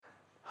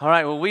All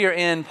right, well, we are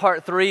in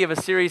part 3 of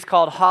a series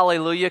called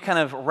Hallelujah, kind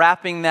of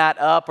wrapping that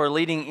up or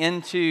leading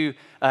into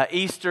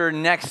Easter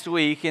next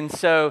week. And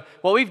so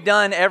what we've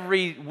done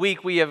every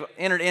week we have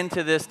entered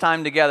into this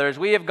time together is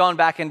we have gone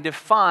back and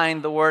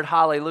defined the word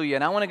hallelujah.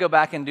 And I want to go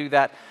back and do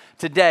that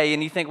today.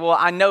 And you think, well,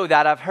 I know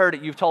that. I've heard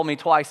it. You've told me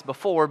twice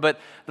before. But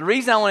the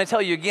reason I want to tell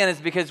you again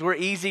is because we're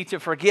easy to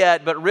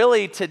forget. But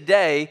really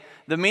today,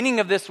 the meaning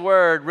of this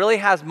word really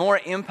has more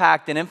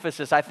impact and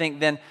emphasis, I think,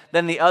 than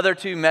the other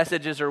two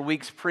messages or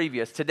weeks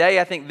previous. Today,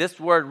 I think this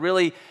word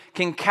really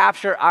can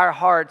capture our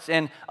hearts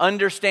and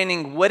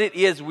understanding what it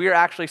is we're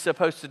actually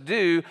supposed to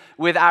do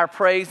with our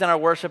praise and our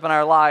worship and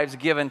our lives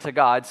given to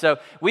God. So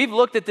we've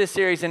looked at this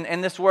series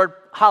and this word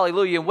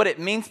hallelujah, what it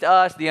means to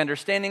us, the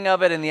understanding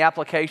of it, and the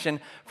application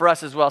for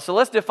us as well. So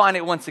let's define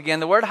it once again.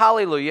 The word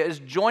hallelujah is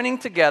joining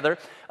together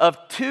of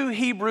two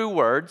Hebrew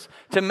words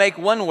to make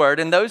one word.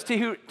 And those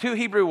two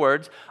Hebrew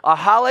words are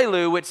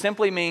hallelujah, which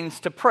simply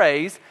means to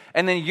praise,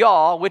 and then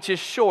Yah, which is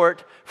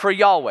short for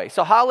Yahweh.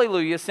 So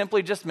hallelujah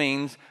simply just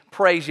means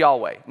praise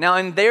Yahweh. Now,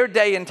 in their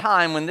day and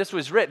time when this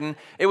was written,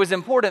 it was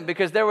important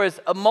because there was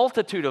a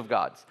multitude of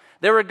gods.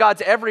 There were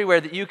gods everywhere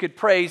that you could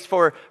praise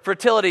for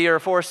fertility or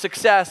for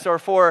success or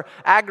for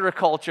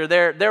agriculture.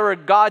 There were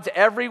gods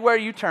everywhere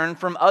you turn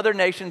from other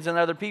nations and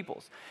other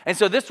peoples. And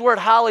so this word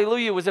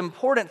hallelujah was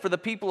important for the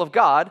people of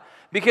God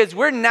because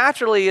we're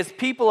naturally, as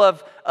people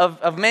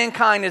of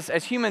mankind,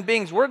 as human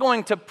beings, we're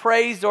going to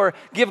praise or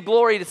give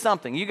glory to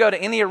something. You go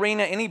to any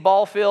arena, any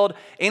ball field,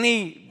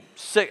 any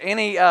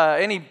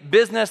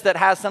business that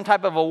has some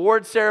type of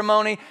award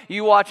ceremony,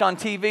 you watch on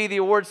TV the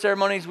award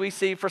ceremonies we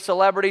see for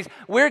celebrities,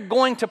 we're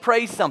going to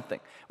praise something.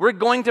 We're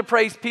going to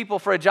praise people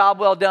for a job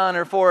well done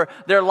or for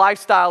their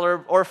lifestyle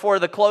or for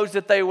the clothes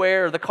that they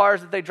wear or the cars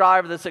that they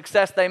drive or the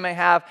success they may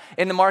have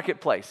in the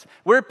marketplace.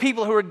 We're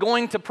people who are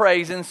going to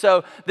praise, and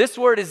so this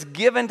word is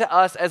given to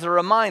us as a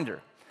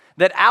reminder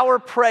that our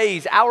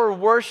praise, our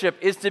worship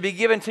is to be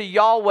given to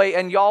Yahweh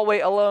and Yahweh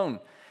alone.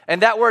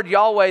 And that word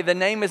Yahweh, the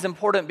name is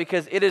important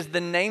because it is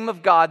the name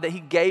of God that he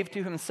gave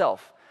to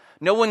himself.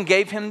 No one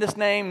gave him this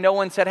name. No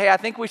one said, hey, I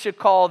think we should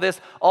call this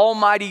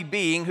almighty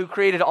being who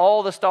created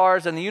all the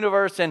stars and the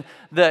universe and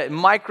the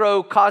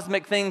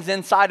microcosmic things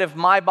inside of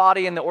my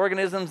body and the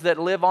organisms that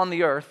live on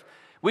the earth.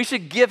 We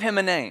should give him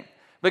a name.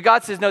 But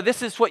God says, no,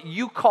 this is what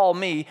you call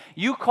me.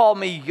 You call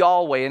me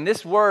Yahweh. And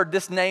this word,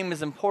 this name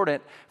is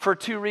important for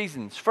two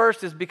reasons.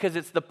 First is because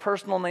it's the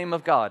personal name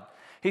of God.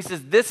 He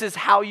says, this is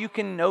how you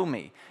can know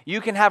me.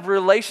 You can have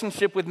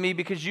relationship with me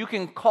because you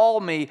can call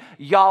me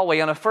Yahweh.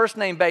 On a first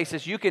name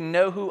basis, you can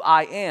know who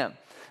I am.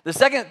 The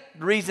second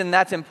reason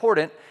that's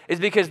important is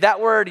because that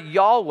word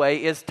Yahweh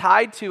is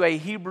tied to a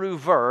Hebrew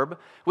verb,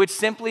 which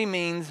simply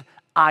means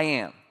I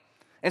am.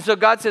 And so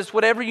God says,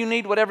 whatever you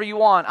need, whatever you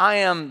want, I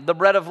am the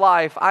bread of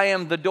life. I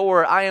am the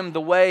door. I am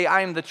the way.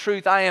 I am the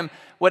truth. I am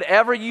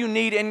whatever you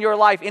need in your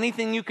life,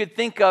 anything you could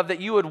think of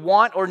that you would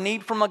want or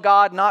need from a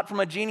God, not from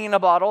a genie in a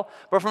bottle,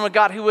 but from a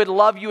God who would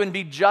love you and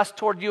be just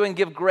toward you and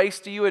give grace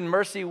to you and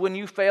mercy when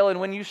you fail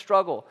and when you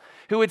struggle,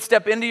 who would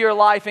step into your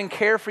life and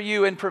care for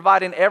you and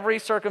provide in every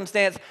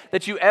circumstance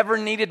that you ever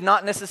needed,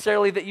 not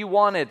necessarily that you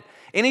wanted.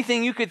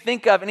 Anything you could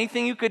think of,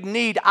 anything you could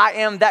need, I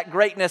am that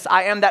greatness,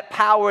 I am that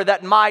power,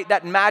 that might,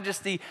 that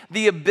majesty,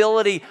 the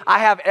ability. I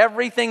have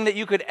everything that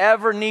you could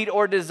ever need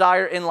or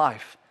desire in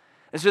life.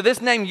 And so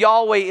this name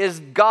Yahweh is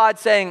God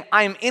saying,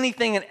 I am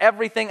anything and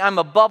everything. I'm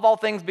above all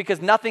things because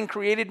nothing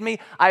created me.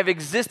 I've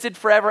existed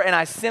forever and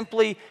I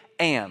simply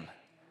am.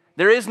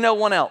 There is no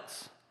one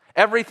else.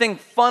 Everything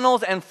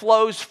funnels and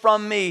flows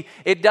from me.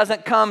 It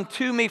doesn't come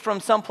to me from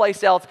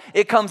someplace else.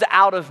 It comes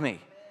out of me.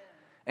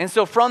 And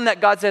so from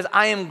that, God says,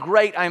 I am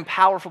great, I am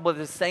powerful, but at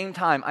the same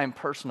time, I am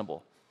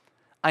personable.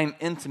 I am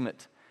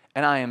intimate,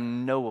 and I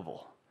am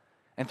knowable.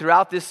 And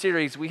throughout this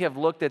series, we have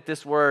looked at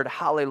this word,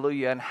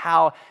 hallelujah, and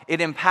how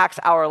it impacts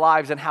our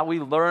lives and how we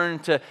learn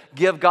to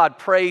give God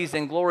praise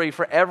and glory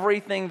for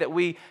everything that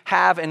we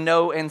have and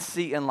know and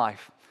see in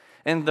life.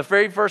 In the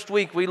very first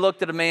week, we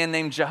looked at a man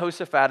named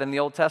Jehoshaphat in the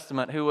Old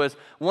Testament who was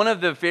one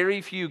of the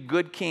very few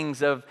good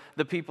kings of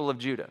the people of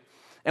Judah.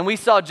 And we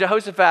saw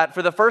Jehoshaphat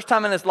for the first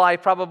time in his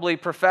life, probably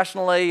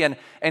professionally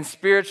and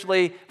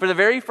spiritually, for the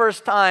very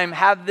first time,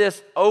 have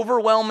this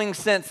overwhelming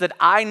sense that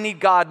I need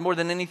God more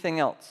than anything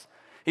else.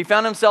 He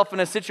found himself in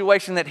a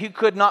situation that he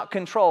could not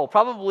control.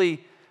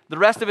 Probably the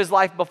rest of his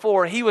life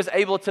before, he was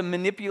able to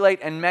manipulate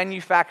and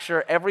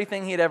manufacture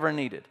everything he had ever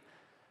needed.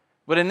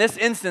 But in this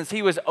instance,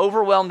 he was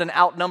overwhelmed and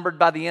outnumbered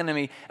by the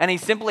enemy, and he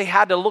simply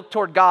had to look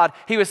toward God.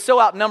 He was so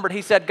outnumbered,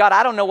 he said, God,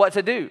 I don't know what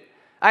to do.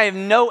 I have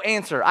no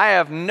answer. I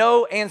have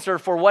no answer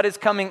for what is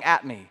coming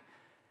at me.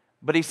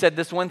 But he said,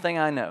 this one thing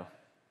I know,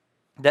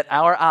 that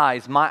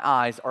my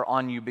eyes are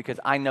on you because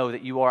I know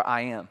that you are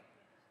I am.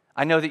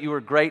 I know that you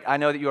are great. I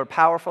know that you are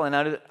powerful.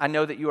 And I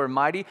know that you are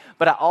mighty.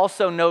 But I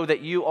also know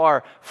that you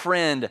are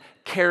friend,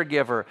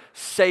 caregiver,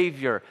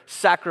 savior,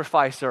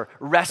 sacrificer,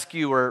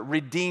 rescuer,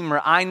 redeemer.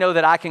 I know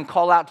that I can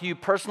call out to you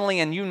personally,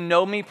 and you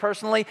know me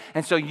personally.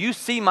 And so you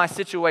see my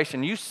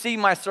situation. You see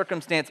my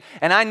circumstance.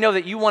 And I know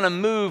that you want to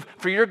move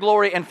for your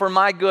glory and for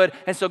my good.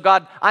 And so,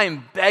 God, I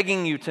am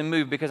begging you to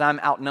move because I'm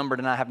outnumbered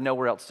and I have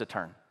nowhere else to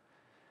turn.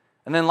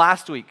 And then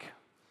last week,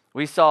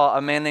 we saw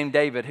a man named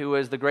David who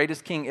was the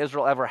greatest king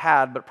Israel ever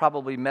had, but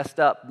probably messed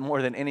up more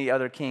than any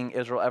other king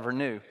Israel ever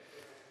knew.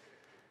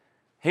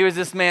 He was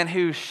this man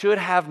who should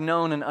have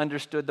known and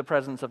understood the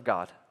presence of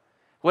God,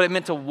 what it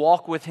meant to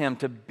walk with him,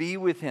 to be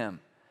with him.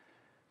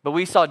 But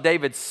we saw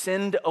David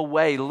send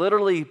away,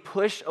 literally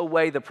push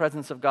away the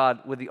presence of God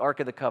with the Ark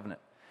of the Covenant,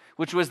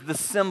 which was the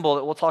symbol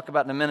that we'll talk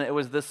about in a minute. It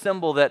was the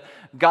symbol that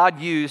God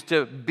used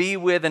to be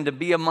with and to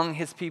be among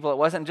his people. It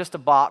wasn't just a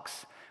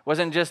box. It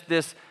wasn't just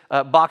this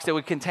box that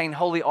would contain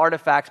holy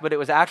artifacts, but it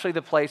was actually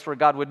the place where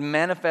God would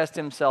manifest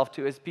himself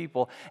to his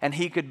people, and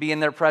he could be in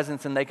their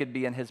presence and they could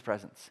be in his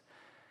presence.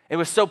 It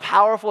was so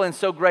powerful and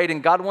so great,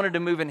 and God wanted to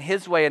move in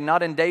his way and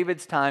not in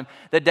David's time,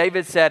 that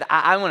David said,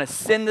 I want to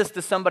send this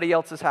to somebody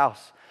else's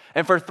house.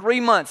 And for 3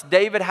 months,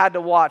 David had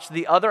to watch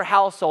the other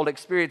household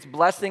experience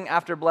blessing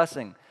after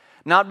blessing,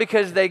 not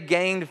because they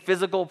gained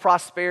physical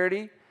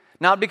prosperity,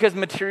 not because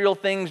material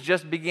things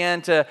just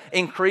began to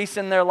increase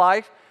in their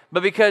life,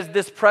 but because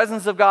this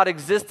presence of God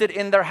existed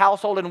in their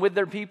household and with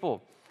their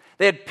people.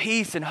 They had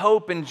peace and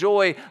hope and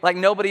joy like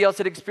nobody else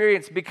had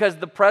experienced because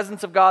the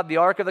presence of God, the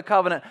Ark of the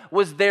Covenant,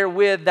 was there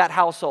with that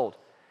household.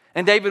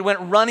 And David went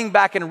running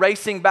back and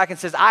racing back and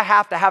says, I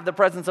have to have the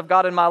presence of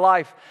God in my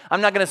life. I'm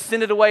not going to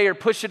send it away or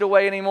push it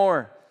away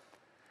anymore.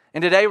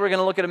 And today we're going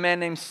to look at a man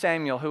named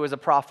Samuel who was a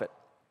prophet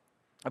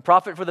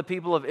for the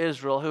people of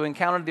Israel who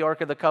encountered the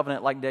Ark of the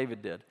Covenant like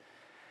David did,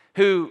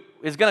 who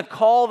is going to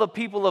call the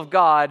people of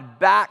God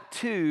back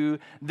to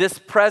this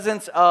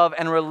presence of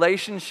and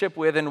relationship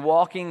with and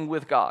walking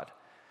with God.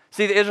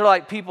 See, the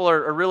Israelite people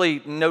are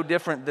really no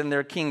different than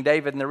their King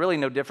David, and they're really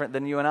no different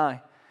than you and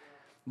I.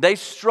 They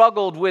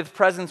struggled with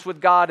presence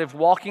with God, of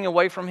walking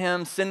away from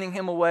him, sending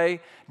him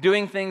away,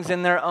 doing things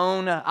in their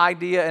own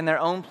idea, in their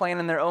own plan,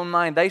 in their own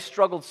mind. They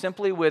struggled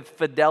simply with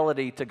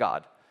fidelity to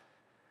God.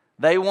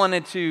 They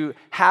wanted to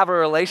have a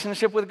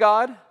relationship with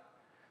God,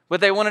 but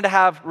they wanted to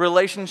have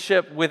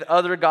relationship with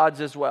other gods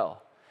as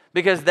well.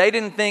 Because they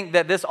didn't think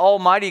that this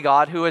almighty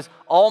God, who is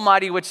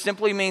almighty, which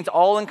simply means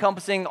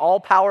all-encompassing,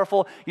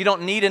 all-powerful, you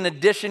don't need an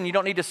addition, you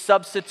don't need a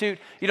substitute,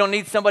 you don't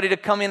need somebody to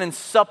come in and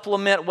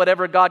supplement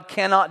whatever God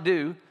cannot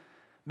do.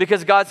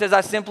 Because God says,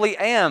 I simply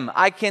am.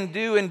 I can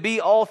do and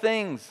be all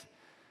things.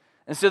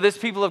 And so this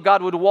people of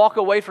God would walk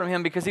away from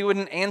him because he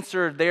wouldn't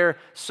answer their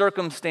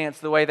circumstance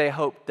the way they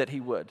hoped that he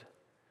would.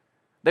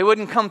 They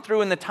wouldn't come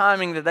through in the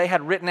timing that they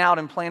had written out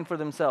and planned for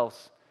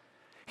themselves.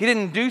 He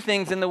didn't do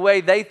things in the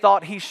way they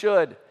thought he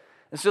should.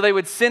 And so they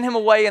would send him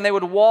away and they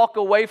would walk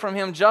away from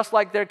him just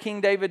like their King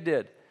David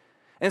did.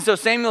 And so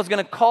Samuel's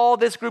going to call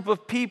this group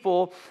of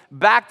people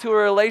back to a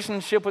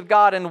relationship with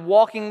God and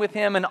walking with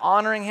him and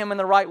honoring him in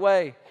the right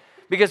way.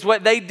 Because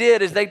what they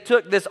did is they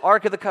took this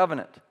Ark of the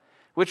Covenant,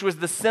 which was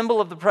the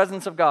symbol of the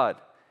presence of God,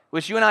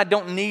 which you and I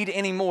don't need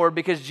anymore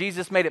because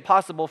Jesus made it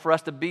possible for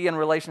us to be in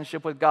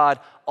relationship with God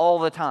all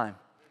the time.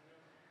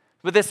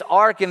 But this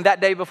ark, in that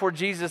day before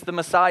Jesus, the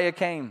Messiah,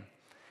 came,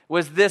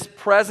 was this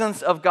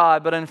presence of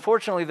God. But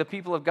unfortunately, the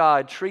people of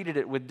God treated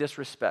it with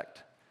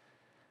disrespect.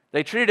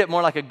 They treated it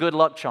more like a good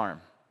luck charm,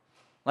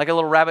 like a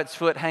little rabbit's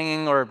foot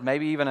hanging, or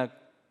maybe even a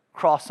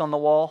cross on the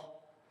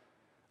wall,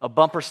 a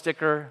bumper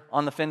sticker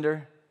on the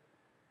fender,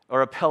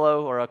 or a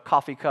pillow or a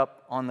coffee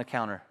cup on the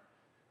counter.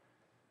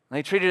 And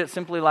they treated it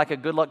simply like a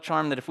good luck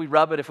charm that if we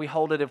rub it, if we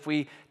hold it, if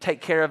we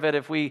take care of it,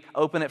 if we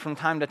open it from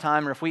time to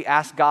time, or if we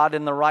ask God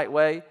in the right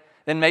way,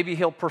 then maybe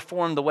he'll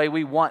perform the way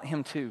we want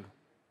him to.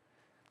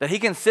 That he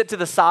can sit to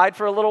the side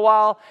for a little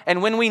while,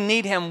 and when we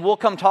need him, we'll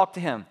come talk to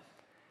him.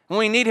 When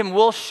we need him,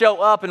 we'll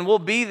show up and we'll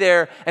be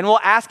there and we'll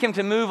ask him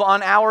to move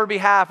on our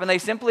behalf. And they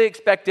simply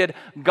expected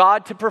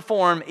God to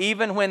perform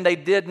even when they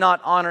did not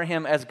honor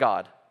him as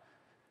God.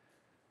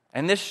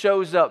 And this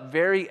shows up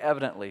very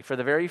evidently for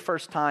the very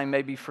first time,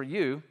 maybe for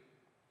you,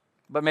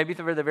 but maybe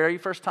for the very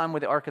first time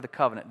with the Ark of the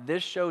Covenant.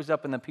 This shows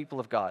up in the people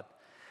of God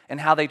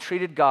and how they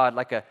treated God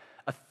like a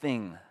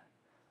thing.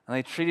 And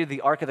they treated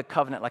the Ark of the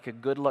Covenant like a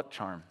good luck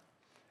charm.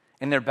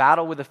 In their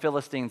battle with the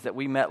Philistines that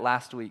we met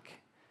last week,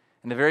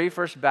 in the very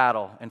first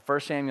battle in 1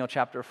 Samuel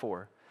chapter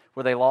 4,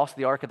 where they lost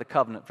the Ark of the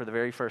Covenant for the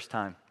very first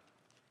time.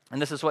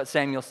 And this is what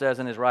Samuel says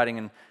in his writing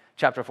in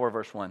chapter 4,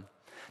 verse 1.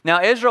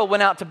 Now Israel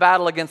went out to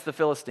battle against the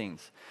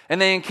Philistines, and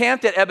they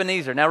encamped at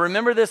Ebenezer. Now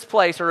remember this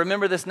place, or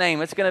remember this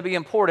name. It's going to be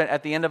important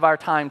at the end of our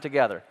time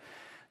together.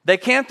 They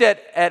camped at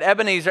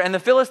Ebenezer, and the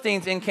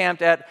Philistines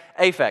encamped at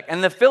Aphek.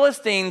 And the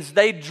Philistines,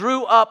 they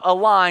drew up a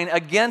line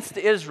against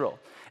Israel.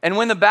 And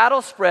when the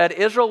battle spread,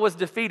 Israel was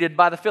defeated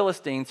by the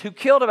Philistines, who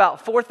killed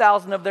about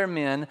 4,000 of their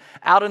men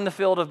out in the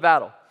field of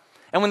battle.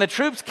 And when the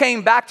troops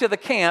came back to the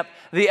camp,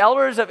 the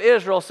elders of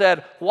Israel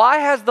said, "Why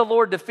has the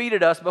Lord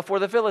defeated us before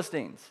the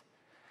Philistines?"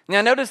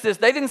 Now notice this,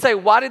 they didn't say,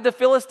 "Why did the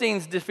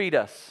Philistines defeat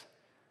us?"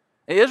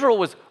 Israel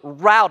was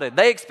routed.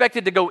 They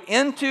expected to go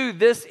into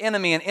this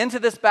enemy and into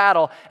this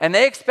battle, and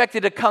they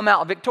expected to come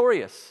out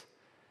victorious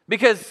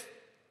because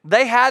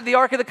they had the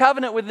Ark of the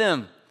Covenant with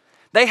them.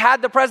 They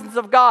had the presence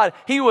of God.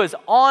 He was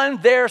on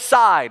their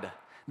side.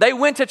 They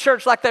went to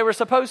church like they were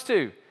supposed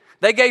to.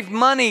 They gave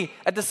money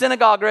at the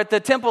synagogue or at the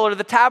temple or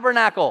the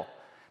tabernacle.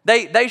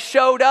 They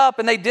showed up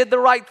and they did the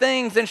right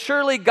things, and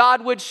surely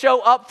God would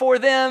show up for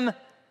them.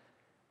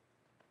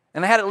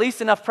 And they had at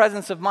least enough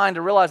presence of mind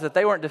to realize that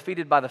they weren't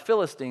defeated by the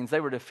Philistines, they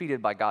were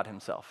defeated by God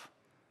himself.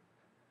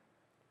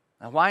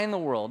 Now, why in the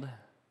world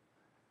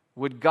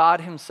would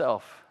God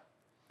himself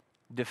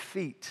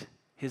defeat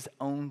his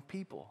own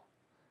people?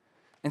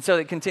 And so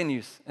it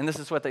continues, and this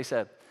is what they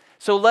said.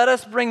 "So let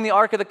us bring the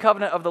Ark of the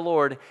Covenant of the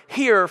Lord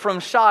here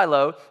from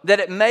Shiloh, that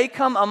it may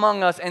come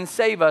among us and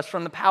save us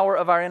from the power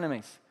of our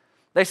enemies."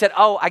 They said,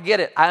 "Oh, I get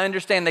it. I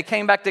understand." They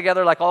came back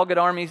together like all good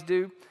armies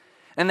do.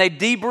 And they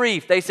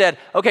debriefed. They said,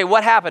 "Okay,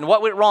 what happened?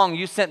 What went wrong?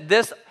 You sent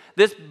this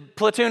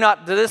platoon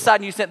out to this side,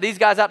 and you sent these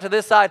guys out to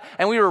this side,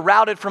 and we were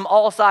routed from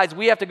all sides.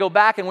 We have to go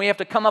back, and we have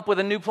to come up with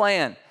a new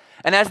plan."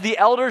 And as the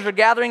elders are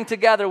gathering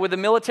together with the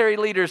military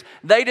leaders,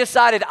 they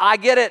decided, "I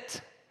get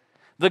it.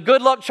 The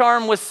good luck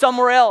charm was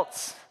somewhere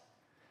else.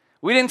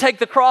 We didn't take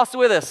the cross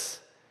with us.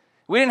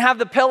 We didn't have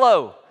the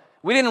pillow.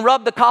 We didn't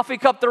rub the coffee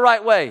cup the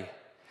right way.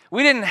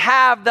 We didn't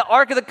have the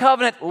Ark of the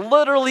Covenant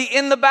literally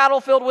in the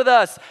battlefield with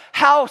us.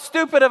 How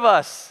stupid of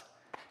us.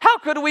 How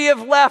could we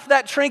have left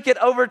that trinket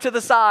over to the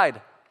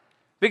side?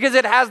 Because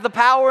it has the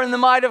power and the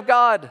might of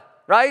God,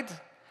 right?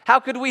 How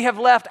could we have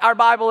left our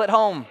Bible at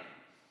home?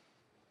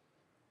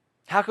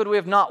 How could we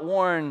have not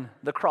worn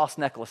the cross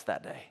necklace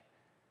that day?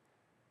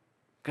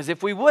 Because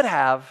if we would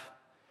have,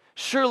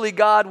 surely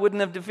God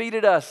wouldn't have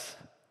defeated us."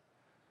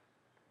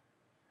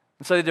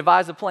 And so they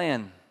devised a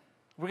plan.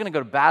 We're going to go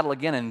to battle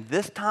again, and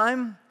this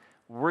time,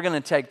 we're going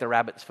to take the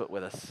rabbit's foot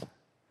with us.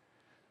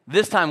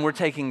 This time, we're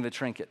taking the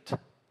trinket.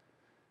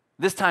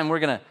 This time, we're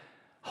going to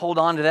hold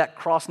on to that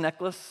cross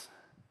necklace.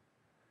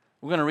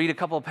 We're going to read a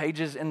couple of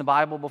pages in the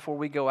Bible before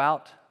we go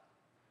out.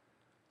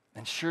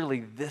 And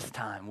surely this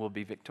time we'll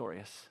be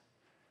victorious.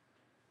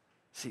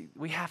 See,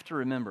 we have to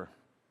remember,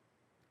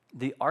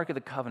 the Ark of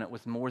the Covenant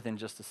was more than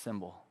just a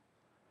symbol.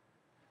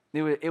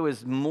 It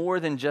was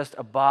more than just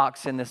a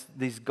box and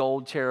these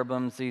gold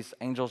cherubims, these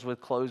angels with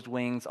closed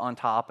wings on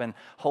top and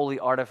holy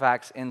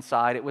artifacts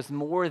inside. It was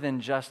more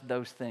than just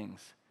those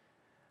things.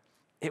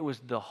 It was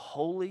the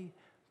holy,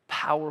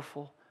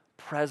 powerful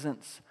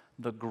presence,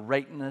 the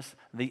greatness,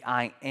 the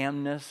I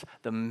amness,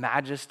 the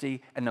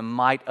majesty, and the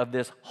might of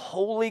this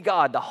holy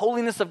God, the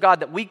holiness of God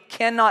that we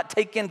cannot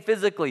take in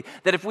physically.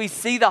 That if we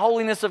see the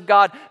holiness of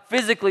God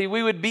physically,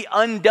 we would be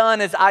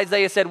undone, as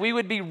Isaiah said. We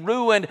would be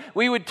ruined.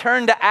 We would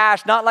turn to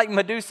ash, not like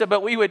Medusa,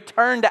 but we would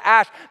turn to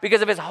ash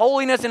because of his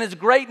holiness and his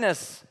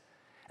greatness.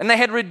 And they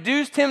had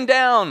reduced him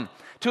down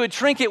to a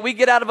trinket we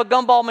get out of a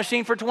gumball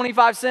machine for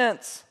 25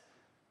 cents.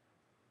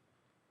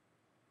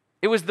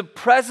 It was the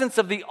presence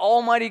of the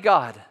Almighty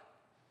God.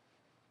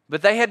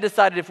 But they had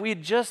decided if we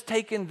had just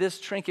taken this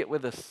trinket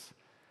with us,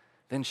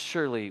 then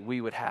surely we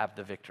would have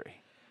the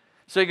victory.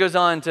 So he goes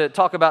on to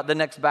talk about the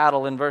next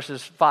battle in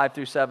verses 5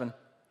 through 7.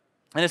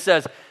 And it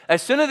says,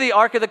 "As soon as the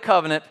Ark of the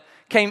Covenant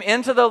came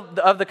into the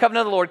covenant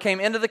of the Lord came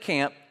into the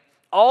camp,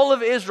 all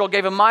of Israel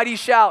gave a mighty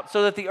shout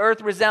so that the earth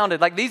resounded."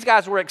 Like these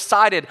guys were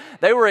excited.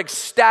 They were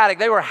ecstatic.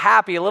 They were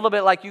happy, a little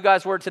bit like you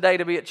guys were today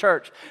to be at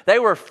church. They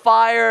were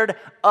fired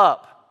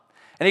up.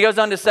 And he goes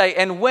on to say,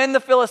 "And when the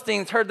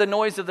Philistines heard the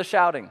noise of the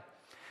shouting,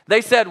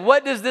 they said,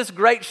 'What does this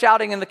great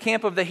shouting in the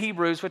camp of the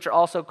Hebrews,' which are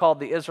also called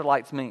the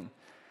Israelites, mean?'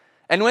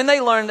 And when they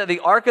learned that the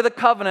Ark of the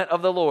Covenant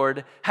of the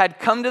Lord had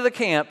come to the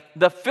camp,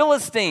 the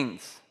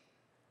Philistines,"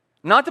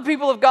 not the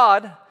people of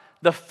God,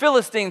 the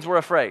Philistines were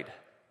afraid.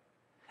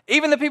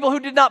 Even the people who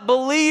did not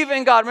believe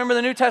in God. Remember,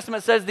 the New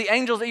Testament says the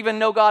angels even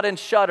know God and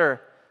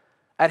shudder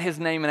at his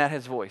name and at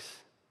his voice.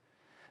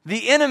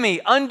 The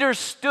enemy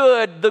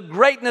understood the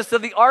greatness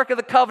of the Ark of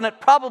the Covenant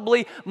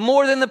probably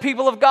more than the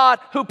people of God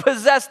who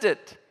possessed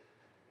it.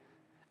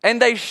 And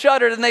they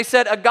shuddered and they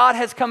said, "A God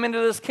has come into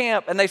this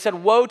camp." And they said,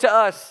 "Woe to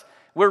us.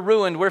 We're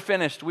ruined. We're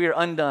finished. We are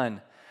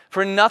undone.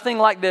 For nothing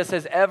like this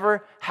has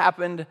ever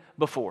happened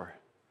before."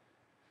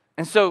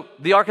 And so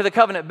the Ark of the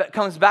Covenant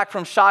comes back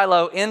from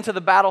Shiloh into the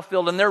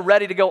battlefield, and they're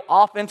ready to go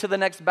off into the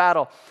next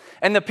battle.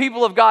 And the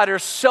people of God are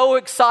so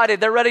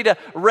excited. They're ready to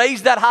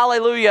raise that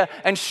hallelujah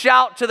and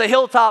shout to the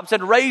hilltops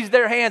and raise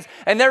their hands.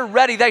 And they're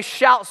ready. They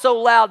shout so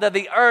loud that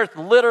the earth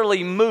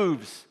literally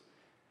moves.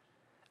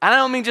 And I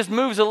don't mean just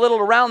moves a little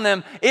around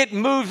them. It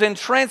moves and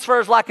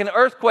transfers like an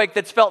earthquake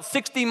that's felt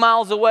 60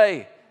 miles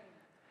away.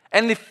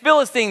 And the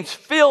Philistines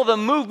feel the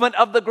movement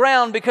of the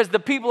ground because the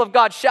people of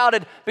God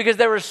shouted because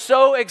they were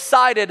so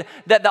excited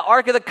that the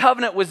Ark of the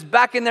Covenant was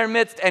back in their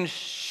midst. And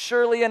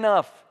surely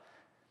enough,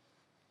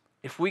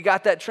 if we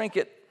got that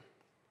trinket,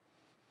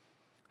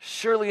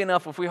 surely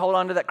enough, if we hold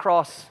on to that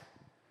cross,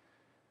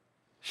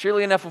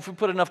 Surely enough, if we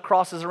put enough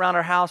crosses around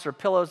our house or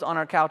pillows on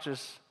our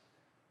couches,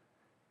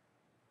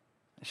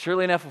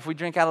 surely enough, if we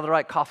drink out of the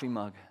right coffee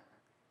mug,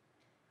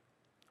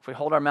 if we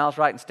hold our mouths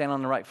right and stand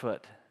on the right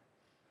foot,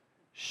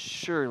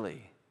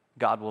 surely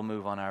God will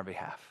move on our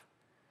behalf.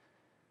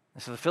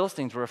 And so the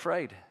Philistines were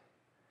afraid.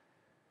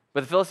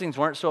 But the Philistines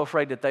weren't so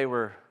afraid that they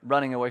were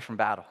running away from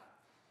battle.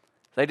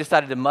 They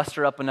decided to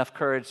muster up enough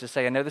courage to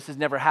say, I know this has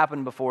never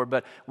happened before,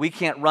 but we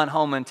can't run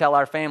home and tell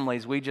our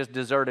families we just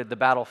deserted the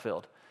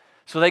battlefield.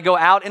 So they go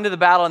out into the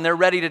battle and they're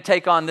ready to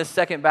take on this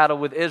second battle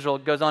with Israel.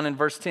 It goes on in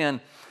verse 10.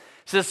 It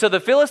says, so the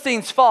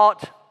Philistines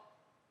fought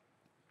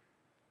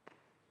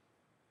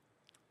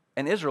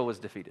and Israel was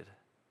defeated.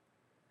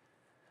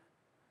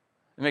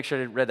 Let me make sure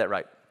I read that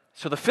right.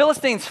 So the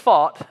Philistines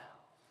fought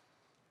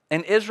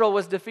and Israel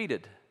was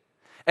defeated.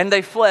 And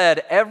they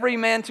fled, every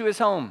man to his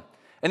home.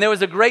 And there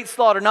was a great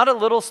slaughter, not a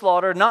little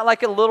slaughter, not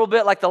like a little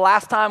bit like the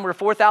last time where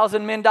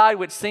 4,000 men died,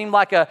 which seemed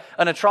like an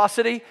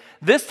atrocity.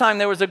 This time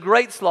there was a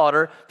great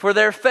slaughter, for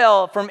there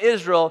fell from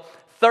Israel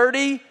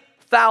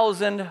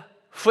 30,000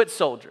 foot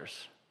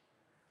soldiers.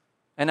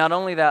 And not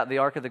only that, the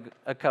Ark of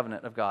the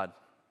Covenant of God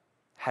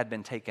had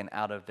been taken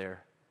out of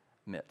their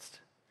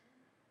midst.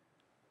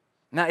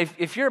 Now,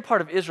 if you're a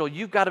part of Israel,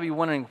 you've got to be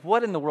wondering,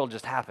 what in the world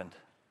just happened?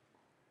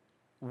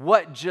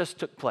 What just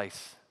took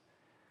place?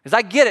 Because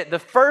I get it. The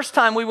first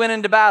time we went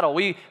into battle,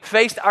 we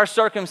faced our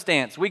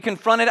circumstance. We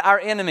confronted our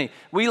enemy.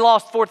 We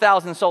lost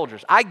 4,000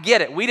 soldiers. I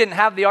get it. We didn't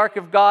have the Ark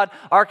of God,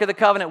 Ark of the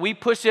Covenant. We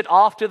pushed it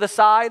off to the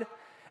side,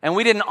 and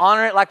we didn't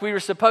honor it like we were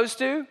supposed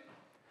to.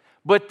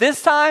 But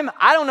this time,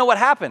 I don't know what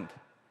happened.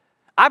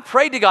 I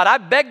prayed to God. I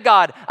begged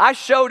God. I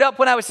showed up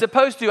when I was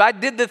supposed to. I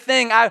did the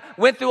thing. I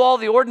went through all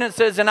the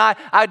ordinances, and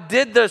I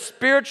did the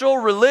spiritual,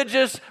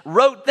 religious,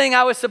 rote thing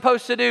I was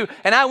supposed to do.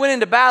 And I went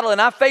into battle,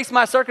 and I faced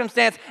my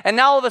circumstance, and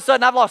now all of a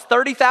sudden I've lost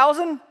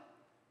 30,000?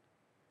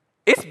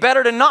 It's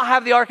better to not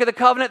have the Ark of the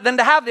Covenant than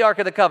to have the Ark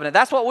of the Covenant.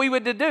 That's what we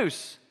would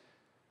deduce.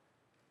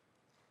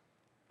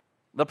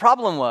 The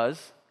problem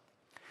was,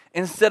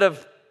 instead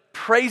of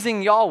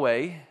praising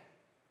Yahweh,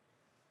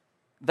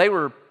 they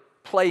were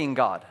playing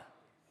God.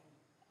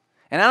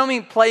 And I don't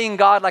mean playing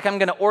God like I'm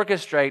going to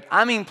orchestrate.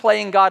 I mean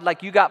playing God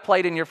like you got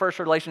played in your first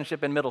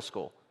relationship in middle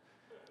school,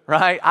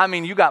 right? I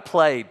mean, you got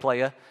played,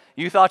 playa.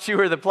 You thought you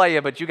were the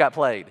playa, but you got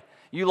played.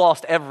 You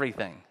lost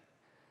everything.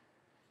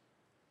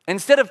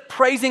 Instead of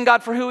praising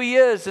God for who He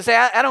is, to say,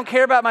 I don't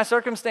care about my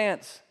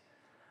circumstance.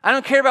 I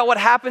don't care about what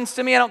happens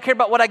to me. I don't care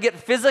about what I get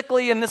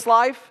physically in this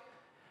life,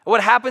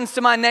 what happens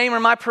to my name or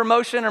my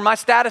promotion or my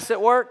status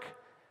at work.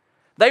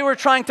 They were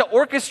trying to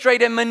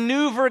orchestrate and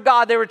maneuver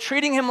God. They were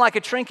treating Him like a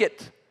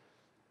trinket.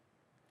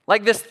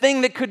 Like this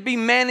thing that could be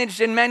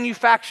managed and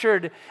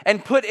manufactured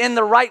and put in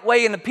the right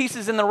way and the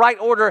pieces in the right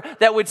order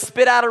that would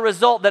spit out a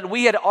result that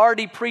we had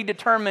already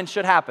predetermined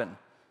should happen.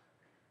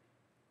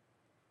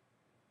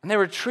 And they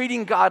were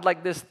treating God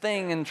like this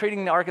thing and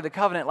treating the Ark of the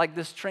Covenant like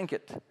this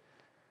trinket.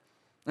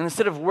 And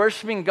instead of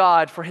worshiping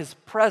God for His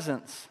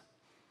presence,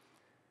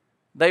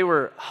 they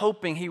were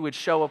hoping He would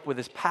show up with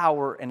His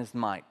power and His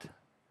might.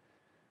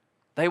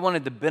 They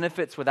wanted the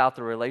benefits without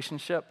the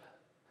relationship,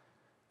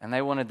 and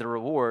they wanted the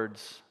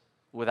rewards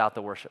without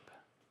the worship.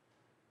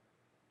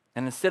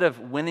 And instead of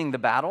winning the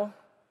battle,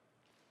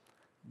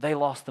 they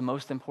lost the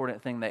most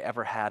important thing they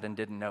ever had and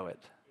didn't know it,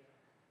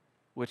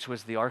 which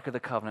was the Ark of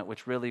the Covenant,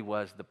 which really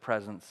was the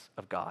presence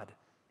of God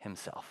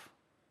Himself.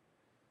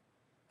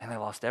 And they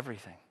lost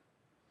everything.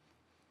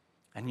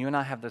 And you and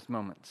I have those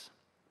moments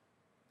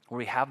where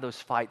we have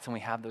those fights and we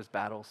have those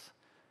battles.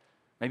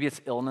 Maybe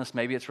it's illness,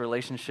 maybe it's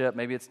relationship,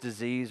 maybe it's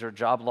disease or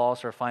job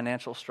loss or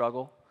financial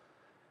struggle.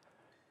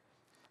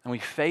 And we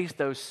face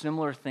those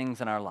similar things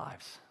in our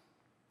lives.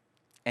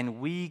 And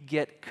we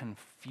get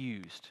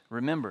confused.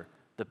 Remember,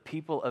 the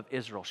people of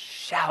Israel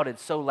shouted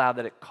so loud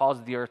that it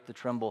caused the earth to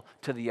tremble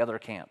to the other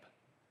camp.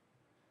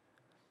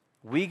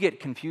 We get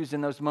confused in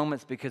those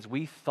moments because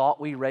we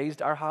thought we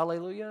raised our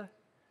hallelujah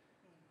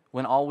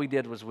when all we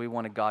did was we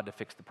wanted God to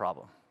fix the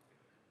problem.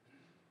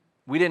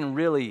 We didn't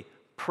really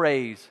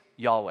praise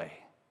Yahweh.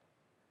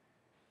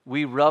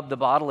 We rubbed the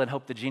bottle and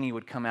hoped the genie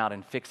would come out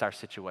and fix our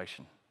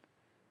situation.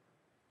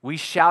 We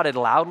shouted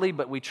loudly,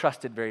 but we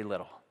trusted very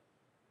little.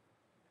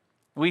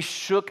 We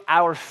shook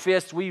our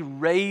fists, we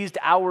raised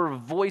our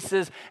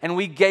voices, and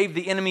we gave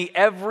the enemy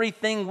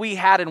everything we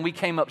had, and we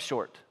came up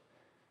short.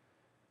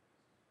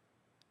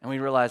 And we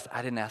realized,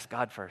 I didn't ask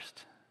God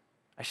first.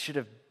 I should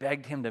have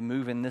begged Him to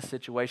move in this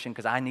situation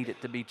because I need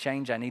it to be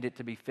changed, I need it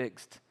to be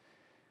fixed.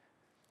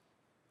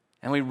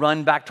 And we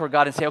run back toward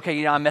God and say,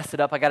 okay, I messed it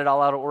up. I got it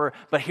all out of order.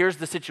 But here's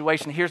the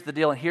situation. Here's the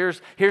deal. And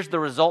here's the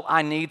result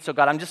I need. So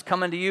God, I'm just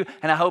coming to you.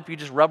 And I hope you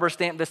just rubber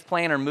stamp this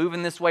plan or move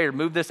in this way or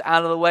move this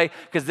out of the way.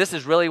 Because this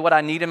is really what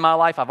I need in my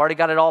life. I've already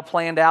got it all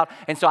planned out.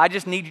 And so I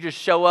just need you to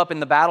show up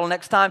in the battle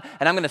next time.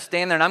 And I'm going to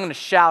stand there and I'm going to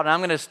shout. And I'm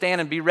going to stand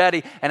and be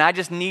ready. And I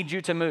just need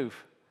you to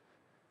move.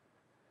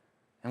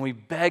 And we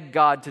beg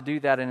God to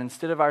do that. And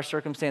instead of our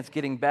circumstance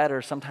getting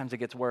better, sometimes it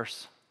gets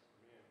worse.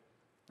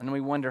 And we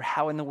wonder,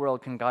 how in the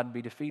world can God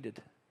be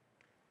defeated?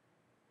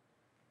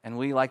 And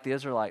we, like the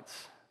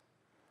Israelites,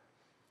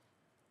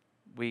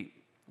 we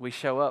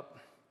show up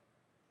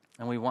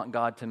and we want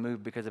God to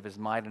move because of his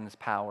might and his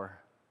power.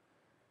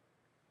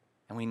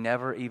 And we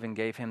never even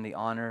gave him the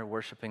honor,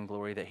 worship, and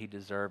glory that he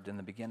deserved in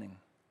the beginning.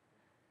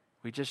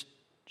 We just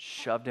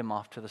shoved him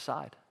off to the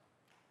side.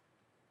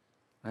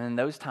 And in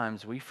those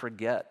times, we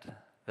forget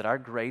that our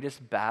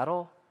greatest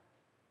battle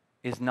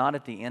is not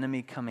at the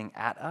enemy coming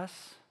at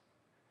us,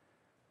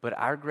 but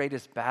our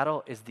greatest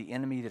battle is the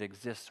enemy that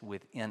exists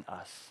within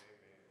us.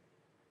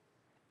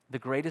 The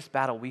greatest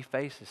battle we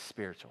face is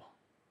spiritual.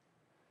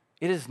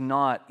 It is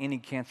not any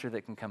cancer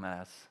that can come at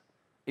us,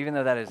 even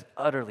though that is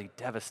utterly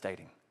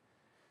devastating.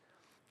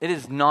 It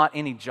is not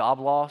any job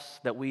loss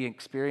that we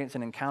experience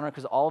and encounter,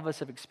 because all of us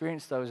have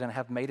experienced those and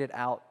have made it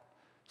out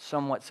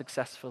somewhat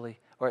successfully,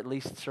 or at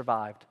least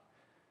survived.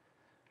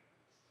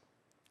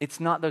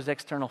 It's not those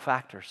external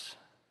factors.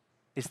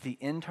 It's the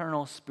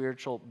internal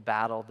spiritual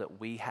battle that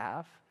we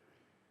have,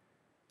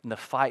 and the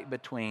fight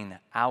between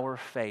our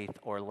faith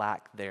or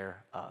lack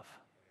thereof.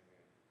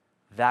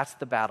 That's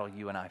the battle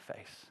you and I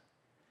face.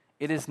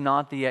 It is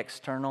not the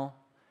external.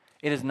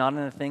 It is not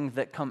in the things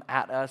that come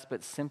at us,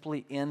 but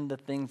simply in the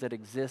things that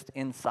exist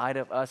inside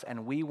of us,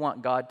 and we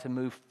want God to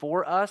move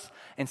for us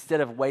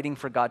instead of waiting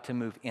for God to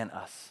move in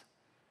us.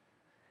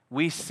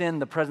 We send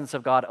the presence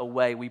of God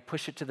away. We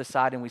push it to the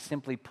side, and we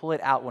simply pull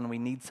it out when we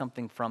need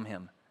something from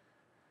him.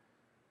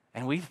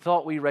 And we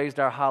thought we raised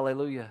our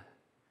hallelujah,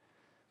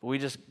 but we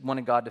just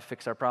wanted God to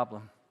fix our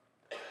problem.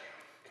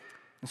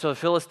 And so the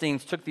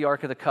Philistines took the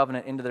Ark of the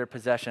Covenant into their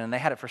possession, and they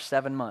had it for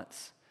 7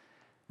 months.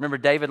 Remember,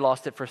 David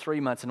lost it for 3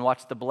 months and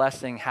watched the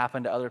blessing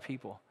happen to other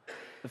people.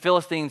 The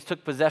Philistines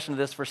took possession of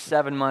this for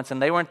 7 months,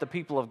 and they weren't the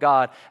people of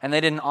God, and they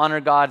didn't honor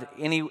God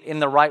in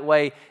the right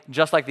way,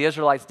 just like the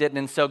Israelites didn't.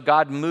 And so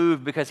God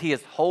moved because he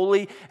is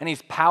holy, and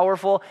he's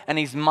powerful, and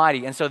he's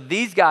mighty. And so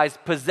these guys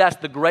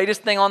possessed the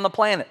greatest thing on the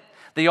planet,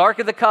 the Ark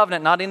of the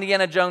Covenant, not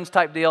Indiana Jones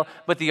type deal,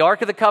 but the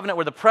Ark of the Covenant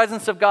where the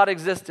presence of God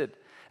existed.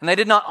 And they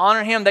did not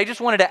honor him. They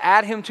just wanted to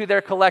add him to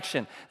their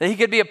collection, that he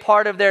could be a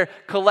part of their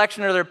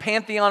collection or their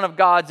pantheon of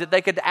gods, that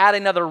they could add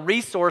another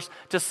resource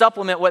to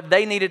supplement what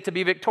they needed to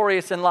be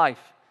victorious in life.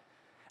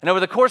 And over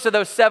the course of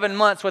those 7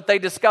 months, what they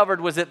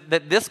discovered was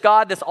that this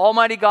God, this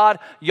almighty God,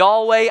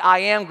 Yahweh, I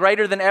am,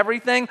 greater than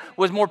everything,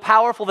 was more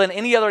powerful than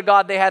any other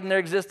God they had in their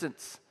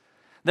existence.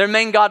 Their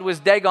main God was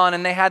Dagon,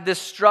 and they had this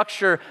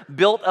structure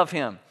built of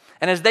him.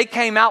 And as they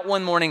came out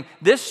one morning,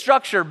 this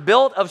structure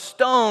built of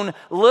stone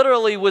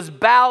literally was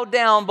bowed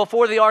down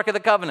before the Ark of the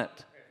Covenant,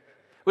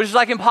 which is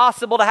like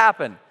impossible to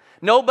happen.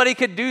 Nobody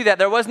could do that.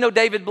 There was no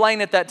David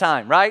Blaine at that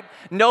time, right?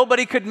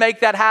 Nobody could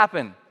make that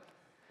happen.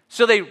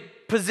 So they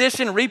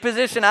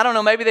reposition, I don't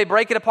know, maybe they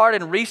break it apart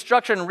and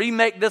restructure and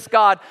remake this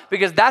God,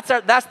 because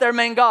that's their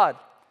main God.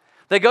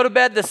 They go to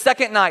bed the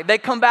second night. They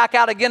come back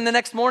out again the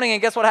next morning,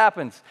 and guess what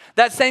happens?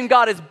 That same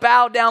God is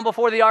bowed down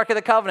before the Ark of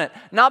the Covenant.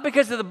 Not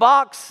because of the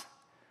box,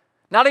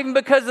 not even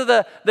because of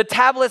the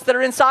tablets that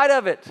are inside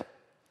of it,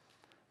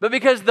 but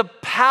because the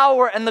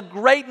power and the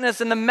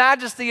greatness and the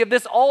majesty of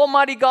this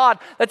almighty God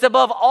that's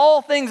above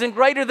all things and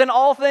greater than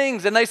all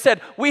things. And they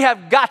said, we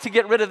have got to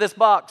get rid of this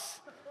box.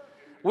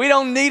 We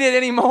don't need it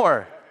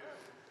anymore.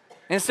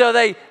 And so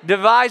they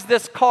devised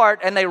this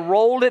cart and they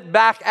rolled it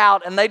back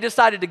out, and they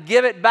decided to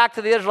give it back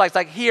to the Israelites.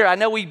 Like, here, I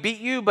know we beat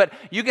you, but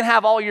you can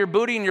have all your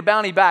booty and your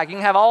bounty back. You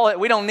can have all it.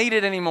 We don't need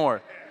it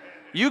anymore.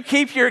 You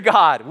keep your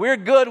God. We're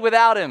good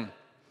without him.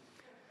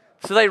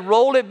 So they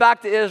rolled it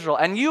back to Israel.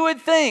 And you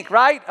would think,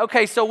 right?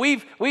 Okay, so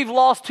we've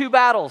lost 2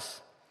 battles.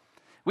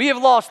 We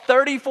have lost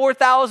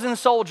 34,000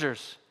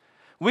 soldiers.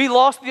 We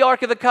lost the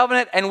Ark of the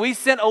Covenant, and we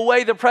sent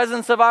away the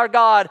presence of our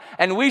God,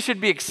 and we should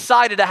be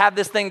excited to have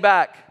this thing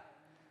back.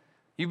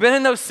 You've been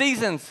in those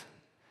seasons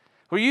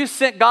where you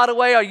sent God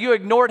away, or you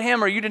ignored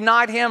him, or you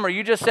denied him, or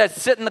you just said,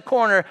 sit in the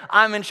corner,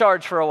 I'm in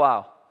charge for a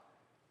while.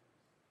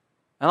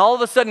 And all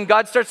of a sudden,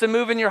 God starts to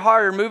move in your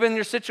heart or move in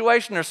your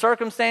situation or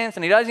circumstance,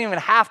 and he doesn't even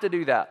have to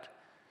do that.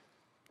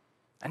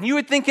 And you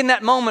would think in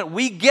that moment,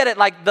 we get it,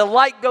 like the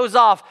light goes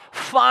off.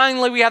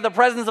 Finally, we have the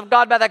presence of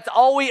God back. That's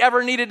all we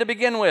ever needed to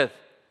begin with.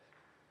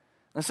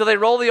 And so they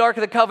roll the Ark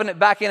of the Covenant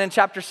back in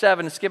chapter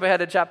 7. Skip ahead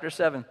to chapter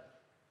 7,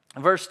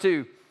 verse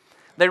 2.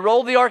 They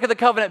rolled the Ark of the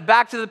Covenant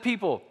back to the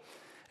people.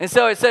 And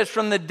so it says,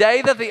 from the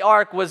day that the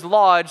Ark was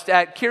lodged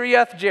at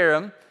Kiriath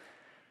Jearim,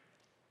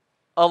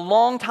 a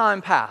long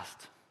time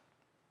passed.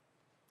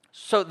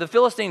 So the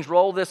Philistines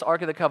roll this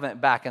Ark of the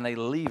Covenant back, and they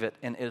leave it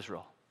in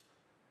Israel.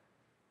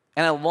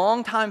 And a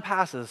long time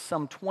passes,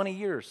 some 20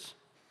 years.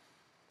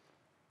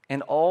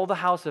 And all the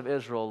house of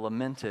Israel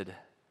lamented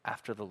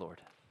after the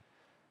Lord.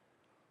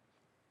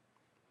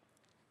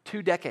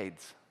 2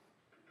 decades.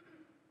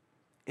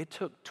 It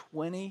took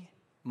 20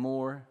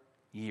 more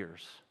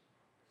years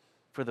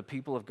for the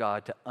people of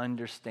God to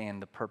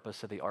understand the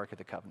purpose of the Ark of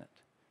the Covenant.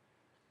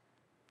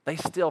 They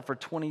still, for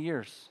 20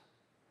 years,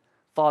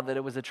 thought that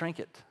it was a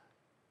trinket.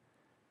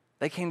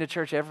 They came to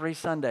church every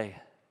Sunday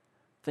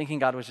thinking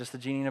God was just a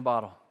genie in a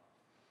bottle,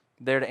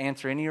 there to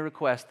answer any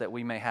request that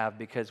we may have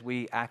because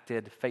we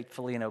acted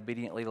faithfully and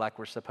obediently like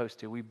we're supposed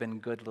to. We've been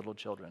good little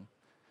children.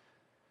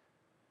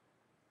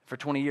 For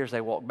 20 years,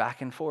 they walked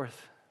back and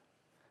forth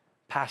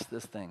past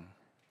this thing,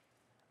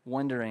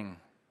 wondering,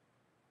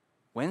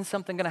 when's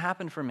something going to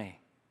happen for me?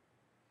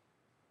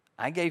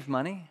 I gave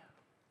money.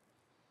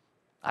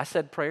 I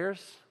said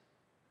prayers.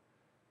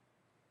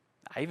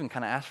 I even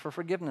kind of asked for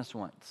forgiveness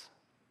once.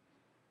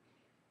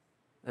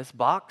 This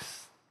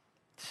box,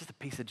 it's just a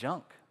piece of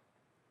junk.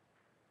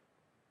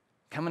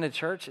 Coming to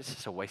church, it's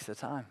just a waste of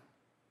time.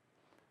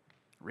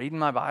 Reading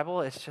my Bible,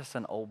 it's just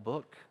an old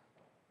book.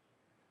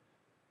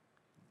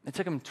 It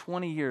took him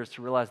 20 years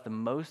to realize the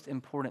most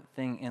important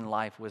thing in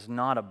life was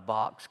not a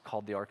box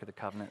called the Ark of the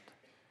Covenant.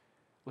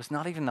 It was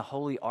not even the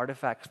holy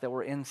artifacts that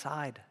were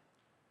inside.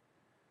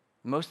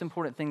 The most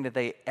important thing that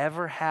they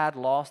ever had,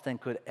 lost,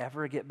 and could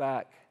ever get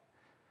back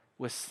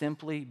was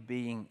simply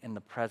being in the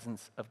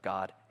presence of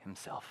God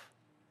himself.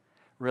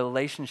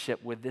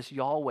 Relationship with this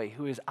Yahweh,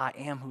 who is I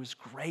am, who is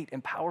great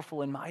and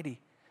powerful and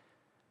mighty,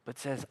 but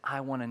says,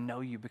 I want to know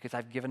you because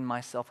I've given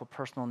myself a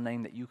personal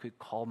name that you could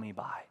call me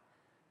by.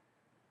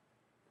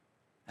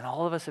 And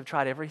all of us have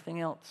tried everything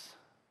else.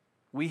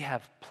 We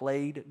have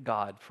played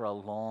God for a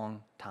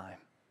long time.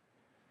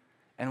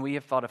 And we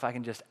have thought if I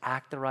can just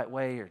act the right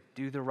way or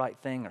do the right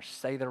thing or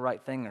say the right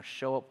thing or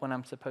show up when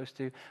I'm supposed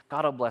to,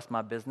 God will bless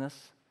my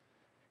business.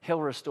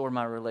 He'll restore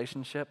my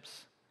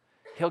relationships.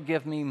 He'll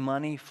give me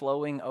money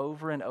flowing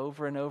over and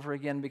over and over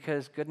again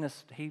because,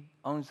 goodness, he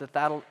owns the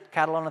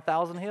cattle on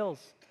 1,000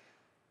 hills.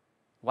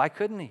 Why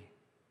couldn't he?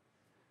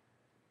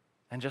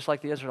 And just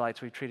like the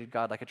Israelites, we've treated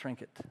God like a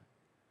trinket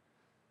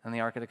and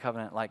the Ark of the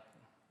Covenant like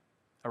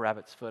a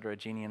rabbit's foot or a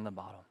genie in the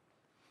bottle.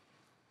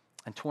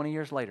 And 20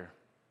 years later,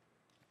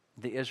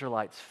 the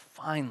Israelites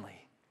finally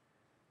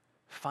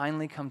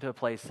come to a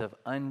place of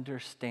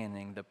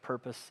understanding the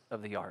purpose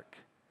of the ark.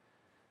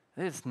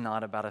 It's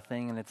not about a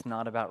thing, and it's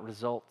not about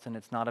results, and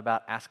it's not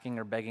about asking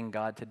or begging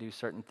God to do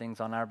certain things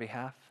on our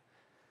behalf.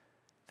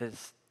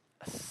 There's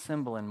a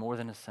symbol and more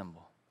than a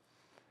symbol.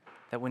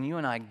 That when you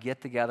and I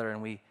get together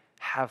and we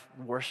have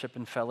worship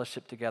and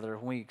fellowship together,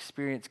 when we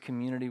experience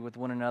community with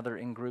one another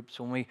in groups,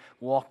 when we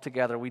walk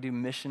together, we do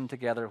mission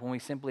together, when we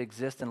simply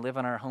exist and live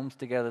in our homes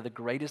together, the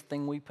greatest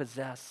thing we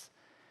possess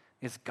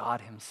is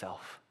God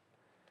himself.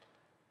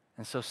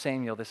 And so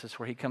Samuel, this is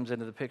where he comes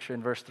into the picture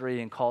in verse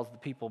 3 and calls the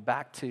people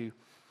back to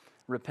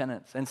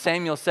repentance. And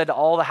Samuel said to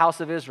all the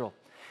house of Israel,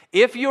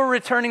 if you're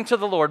returning to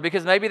the Lord,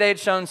 because maybe they had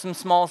shown some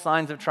small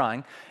signs of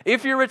trying,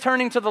 if you're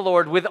returning to the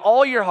Lord with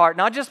all your heart,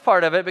 not just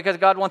part of it, because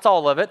God wants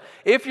all of it,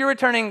 if you're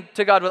returning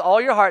to God with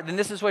all your heart, then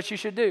this is what you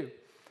should do.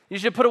 You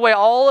should put away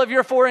all of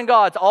your foreign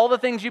gods, all the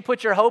things you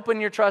put your hope and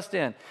your trust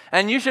in.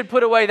 And you should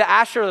put away the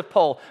Asherah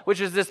pole,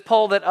 which is this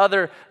pole that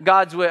other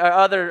gods,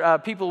 other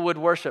people would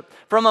worship,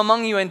 from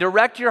among you, and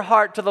direct your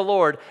heart to the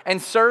Lord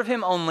and serve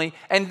him only,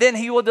 and then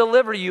he will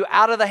deliver you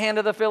out of the hand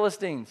of the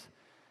Philistines.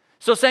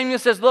 So Samuel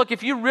says, look,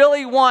 if you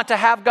really want to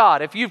have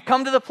God, if you've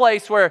come to the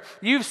place where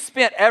you've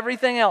spent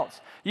everything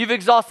else, you've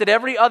exhausted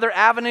every other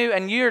avenue,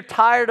 and you're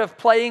tired of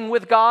playing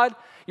with God,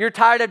 you're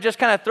tired of just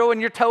kind of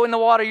throwing your toe in the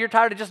water, you're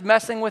tired of just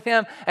messing with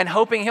him and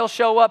hoping he'll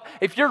show up,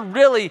 if you're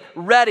really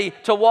ready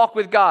to walk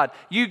with God,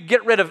 you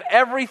get rid of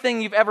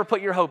everything you've ever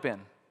put your hope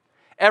in.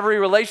 Every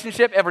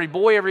relationship, every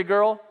boy, every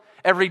girl,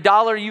 every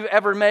dollar you've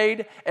ever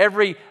made,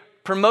 every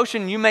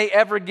promotion you may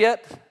ever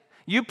get.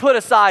 You put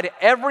aside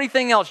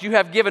everything else you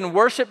have given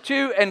worship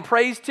to and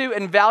praise to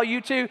and value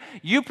to.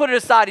 You put it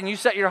aside and you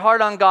set your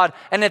heart on God.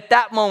 And at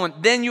that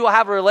moment, then you will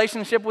have a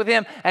relationship with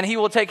him and he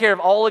will take care of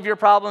all of your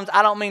problems.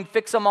 I don't mean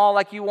fix them all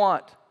like you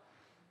want.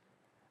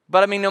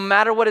 But I mean, no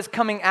matter what is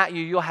coming at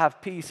you, you'll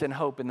have peace and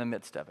hope in the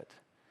midst of it.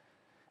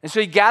 And so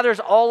he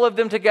gathers all of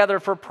them together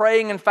for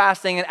praying and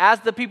fasting. And as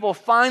the people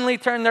finally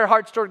turn their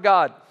hearts toward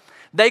God,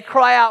 they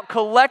cry out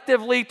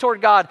collectively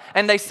toward God,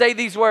 and they say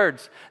these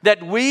words,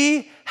 that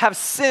we have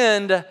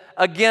sinned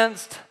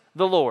against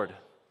the Lord.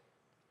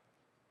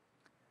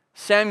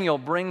 Samuel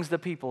brings the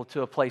people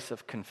to a place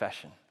of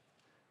confession.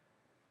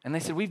 And they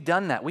said, we've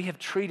done that. We have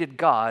treated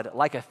God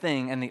like a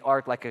thing and the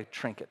ark like a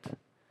trinket.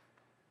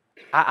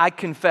 I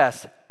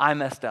confess, I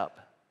messed up.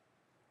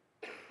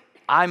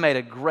 I made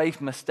a grave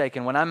mistake,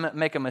 and when I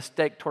make a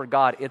mistake toward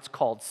God, it's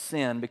called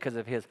sin because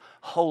of his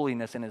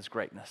holiness and his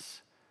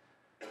greatness.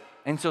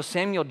 And so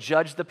Samuel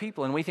judged the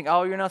people. And we think,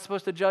 oh, you're not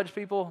supposed to judge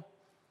people?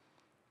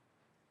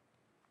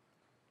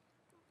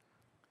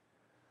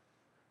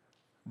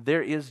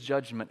 There is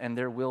judgment and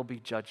there will be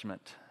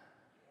judgment.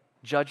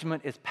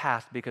 Judgment is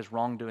passed because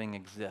wrongdoing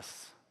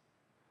exists.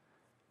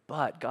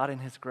 But God in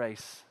his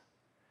grace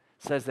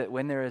says that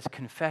when there is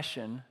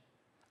confession,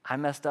 I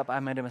messed up, I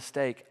made a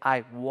mistake,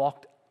 I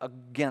walked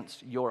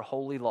against your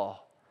holy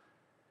law,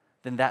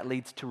 then that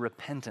leads to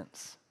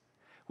repentance,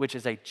 which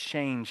is a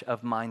change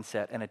of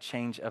mindset and a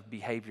change of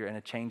behavior and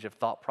a change of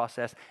thought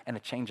process and a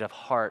change of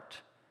heart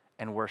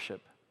and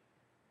worship.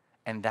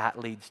 And that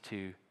leads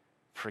to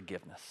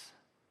forgiveness.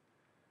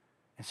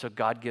 And so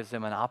God gives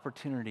them an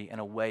opportunity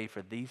and a way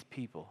for these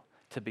people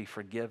to be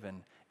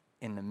forgiven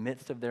in the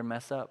midst of their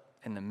mess up,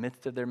 in the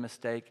midst of their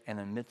mistake, and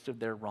in the midst of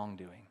their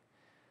wrongdoing.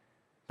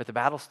 But the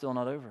battle's still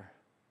not over.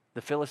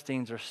 the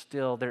Philistines are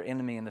still their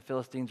enemy, and the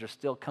Philistines are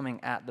still coming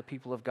at the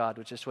people of God,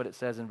 which is what it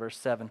says in verse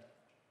 7.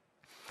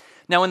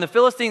 Now, when the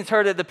Philistines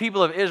heard that the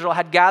people of Israel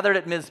had gathered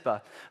at Mizpah,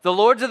 the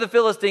lords of the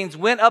Philistines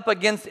went up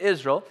against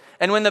Israel,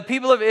 and when the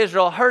people of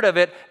Israel heard of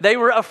it, they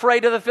were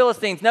afraid of the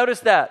Philistines.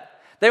 Notice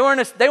that. They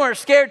weren't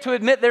scared to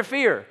admit their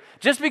fear.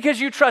 Just because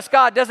you trust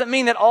God doesn't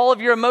mean that all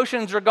of your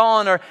emotions are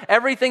gone or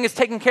everything is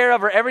taken care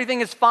of or everything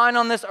is fine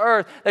on this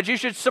earth, that you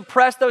should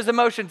suppress those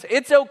emotions.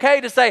 It's okay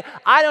to say,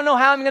 I don't know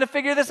how I'm going to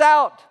figure this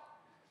out.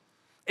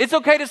 It's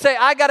okay to say,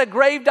 I got a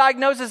grave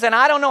diagnosis and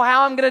I don't know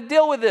how I'm going to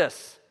deal with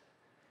this.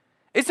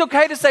 It's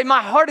okay to say,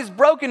 my heart is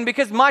broken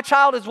because my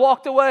child has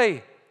walked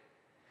away.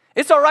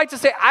 It's all right to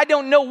say, I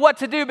don't know what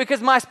to do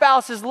because my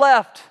spouse has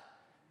left.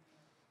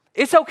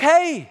 It's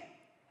okay.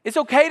 It's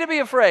okay to be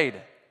afraid.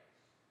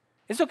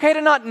 It's okay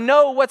to not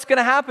know what's going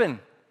to happen.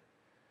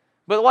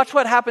 But watch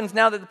what happens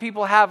now that the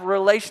people have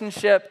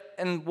relationship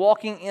and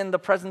walking in the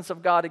presence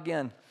of God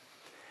again.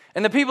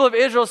 And the people of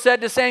Israel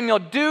said to Samuel,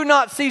 do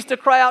not cease to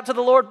cry out to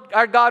the Lord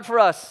our God for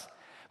us.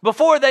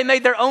 Before they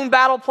made their own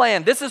battle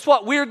plan. This is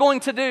what we're going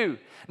to do.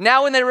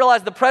 Now when they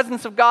realize the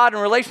presence of God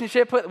and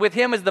relationship with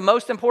Him is the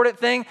most important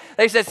thing,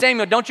 they said,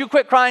 Samuel, don't you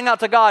quit crying out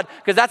to God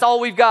because that's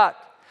all we've got.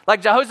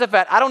 Like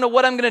Jehoshaphat, I don't know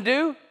what I'm going to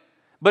do,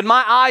 but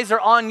my eyes are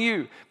on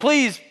you.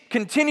 Please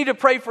continue to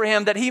pray for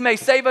him that he may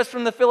save us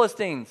from the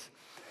Philistines.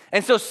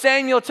 And so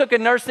Samuel took a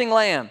nursing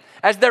lamb.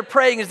 As they're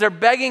praying, as they're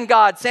begging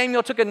God,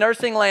 Samuel took a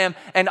nursing lamb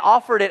and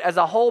offered it as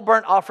a whole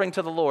burnt offering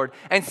to the Lord.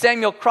 And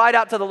Samuel cried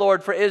out to the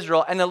Lord for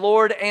Israel, and the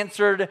Lord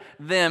answered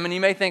them. And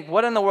you may think,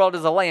 what in the world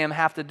does a lamb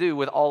have to do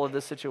with all of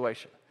this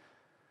situation?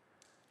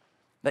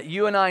 That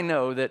you and I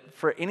know that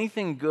for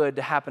anything good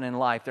to happen in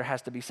life, there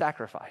has to be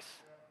sacrifice.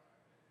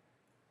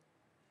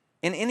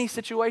 In any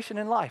situation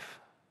in life,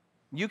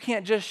 you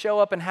can't just show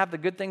up and have the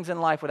good things in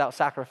life without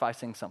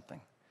sacrificing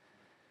something.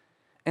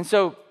 And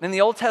so in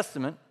the Old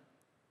Testament,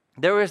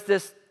 there was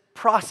this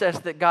process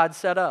that God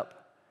set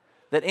up.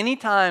 That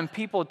anytime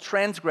people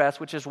transgress,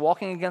 which is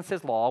walking against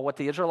His law, what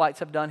the Israelites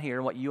have done here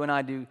and what you and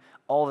I do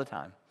all the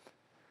time,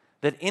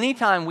 that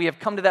anytime we have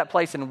come to that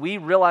place and we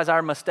realize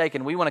our mistake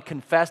and we want to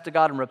confess to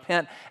God and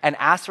repent and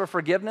ask for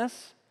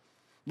forgiveness,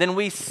 then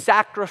we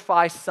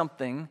sacrifice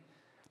something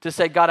to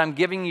say, God, I'm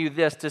giving you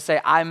this, to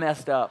say I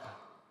messed up.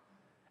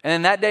 And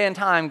in that day and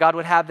time, God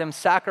would have them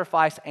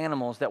sacrifice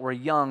animals that were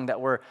young, that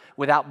were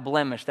without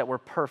blemish, that were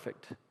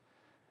perfect,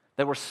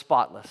 that were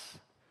spotless.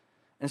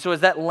 And so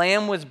as that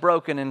lamb was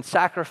broken and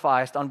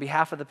sacrificed on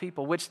behalf of the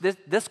people, which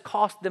this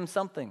cost them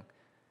something.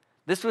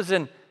 This was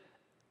an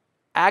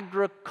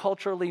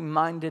agriculturally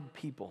minded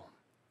people.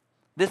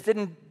 This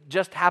didn't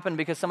just happen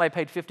because somebody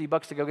paid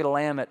 $50 to go get a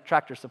lamb at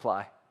Tractor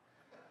Supply.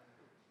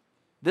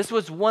 This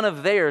was one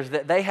of theirs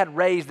that they had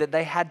raised that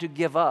they had to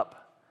give up.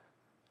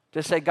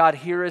 To say, God,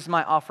 here is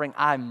my offering.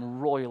 I'm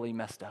royally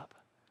messed up.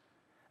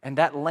 And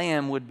that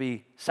lamb would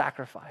be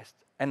sacrificed.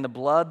 And the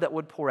blood that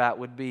would pour out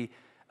would be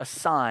a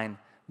sign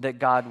that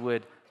God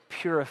would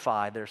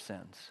purify their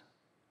sins.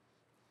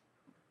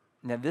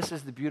 Now, this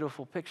is the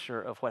beautiful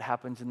picture of what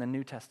happens in the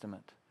New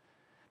Testament.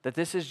 That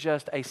this is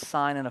just a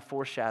sign and a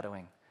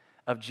foreshadowing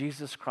of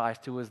Jesus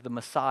Christ, who is the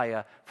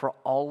Messiah for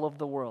all of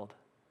the world.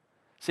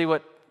 See,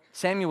 what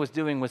Samuel was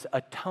doing was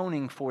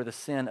atoning for the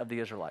sin of the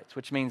Israelites,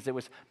 which means it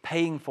was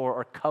paying for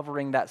or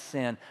covering that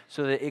sin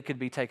so that it could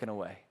be taken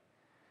away.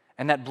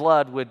 And that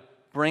blood would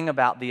bring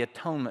about the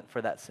atonement for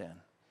that sin.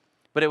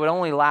 But it would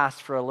only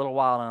last for a little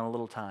while and a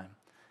little time.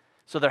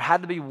 So there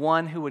had to be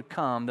one who would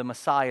come, the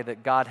Messiah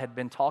that God had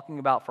been talking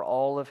about for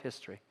all of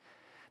history.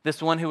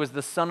 This one who was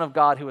the Son of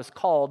God, who was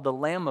called the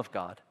Lamb of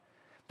God,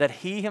 that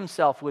He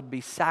Himself would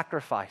be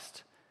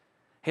sacrificed.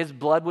 His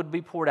blood would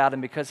be poured out,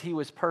 and because He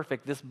was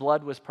perfect, this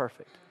blood was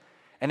perfect.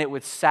 And it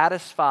would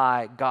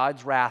satisfy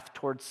God's wrath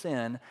towards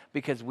sin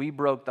because we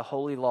broke the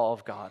holy law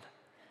of God.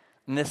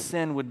 And this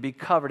sin would be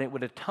covered. It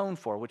would atone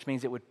for, which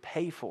means it would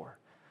pay for.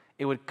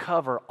 It would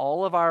cover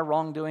all of our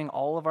wrongdoing,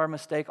 all of our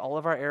mistake, all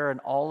of our error, and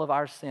all of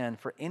our sin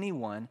for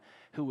anyone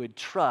who would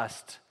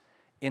trust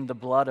in the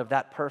blood of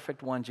that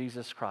perfect one,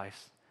 Jesus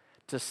Christ,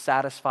 to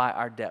satisfy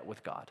our debt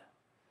with God.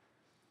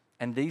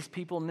 And these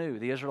people knew,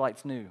 the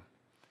Israelites knew,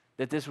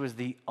 that this was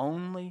the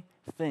only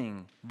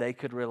thing they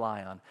could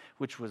rely on,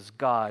 which was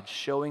God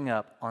showing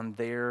up on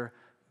their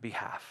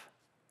behalf.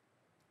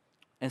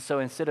 And so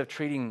instead of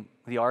treating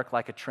the ark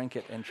like a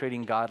trinket and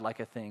treating God like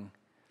a thing,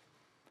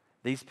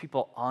 these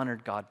people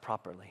honored God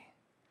properly.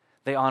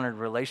 They honored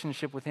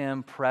relationship with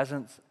Him,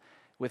 presence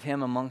with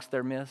Him amongst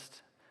their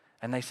midst,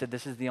 and they said,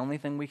 this is the only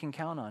thing we can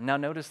count on. Now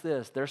notice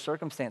this, their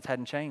circumstance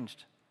hadn't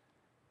changed.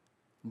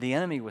 The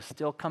enemy was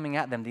still coming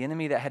at them, the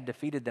enemy that had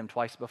defeated them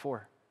twice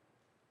before.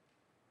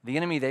 The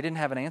enemy they didn't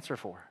have an answer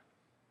for.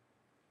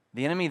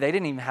 The enemy they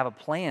didn't even have a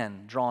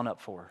plan drawn up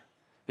for,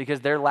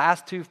 because their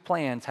last two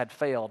plans had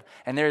failed,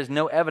 and there is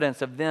no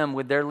evidence of them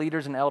with their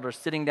leaders and elders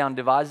sitting down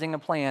devising a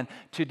plan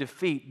to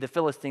defeat the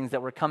Philistines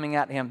that were coming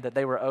at him that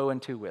they were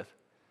 0-2 with.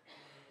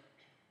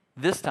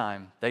 This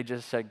time, they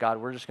just said,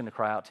 God, we're just going to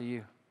cry out to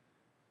you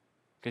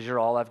because you're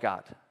all I've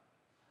got.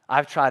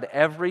 I've tried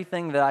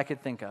everything that I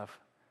could think of.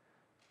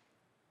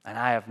 and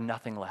I have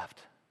nothing left.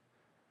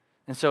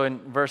 And so in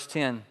verse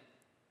 10,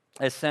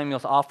 as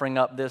Samuel's offering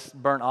up this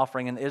burnt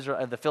offering, and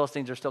the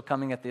Philistines are still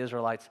coming at the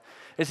Israelites,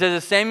 it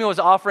says, as Samuel was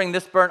offering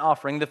this burnt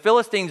offering, the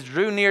Philistines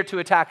drew near to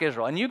attack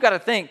Israel. And you got to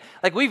think,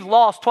 like, we've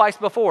lost twice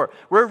before.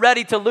 We're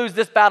ready to lose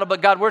this battle,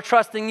 but God, we're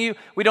trusting you.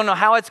 We don't know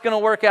how it's going to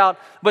work out.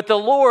 But the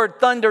Lord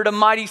thundered a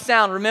mighty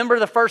sound. Remember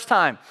the first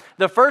time,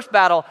 the first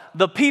battle,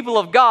 the people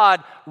of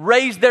God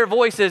raised their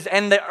voices,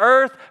 and the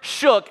earth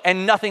shook,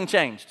 and nothing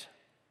changed.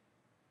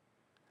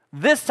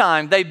 This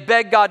time, they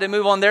begged God to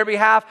move on their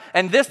behalf,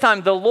 and this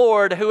time the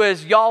Lord, who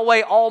is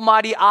Yahweh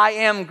Almighty, I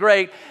am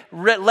great,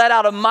 let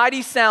out a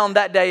mighty sound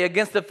that day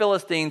against the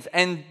Philistines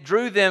and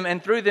drew them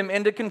and threw them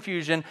into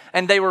confusion,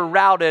 and they were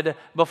routed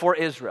before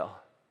Israel.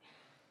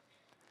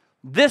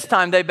 This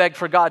time, they begged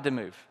for God to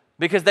move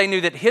because they knew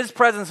that His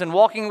presence and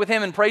walking with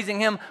Him and praising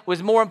Him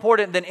was more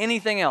important than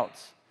anything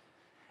else.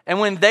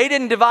 And when they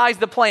didn't devise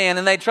the plan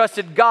and they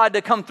trusted God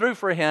to come through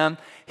for Him,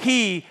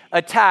 He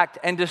attacked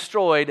and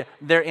destroyed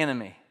their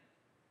enemy.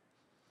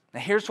 Now,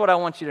 here's what I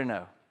want you to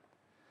know.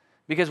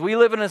 Because we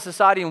live in a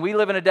society and we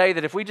live in a day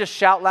that if we just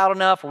shout loud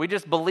enough, or we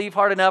just believe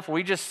hard enough, or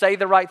we just say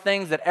the right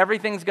things, that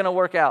everything's going to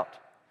work out.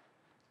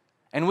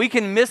 And we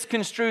can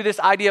misconstrue this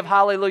idea of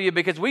hallelujah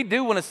because we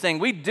do want to sing,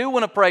 we do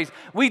want to praise,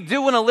 we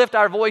do want to lift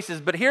our voices.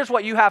 But here's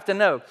what you have to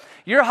know.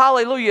 Your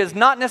hallelujah is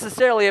not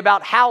necessarily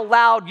about how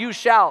loud you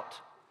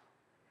shout,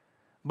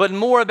 but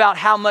more about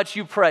how much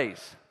you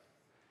praise.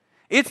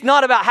 It's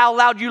not about how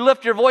loud you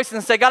lift your voice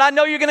and say, God, I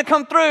know you're going to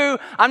come through.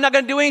 I'm not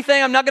going to do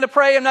anything. I'm not going to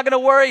pray. I'm not going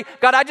to worry.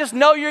 God, I just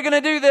know you're going to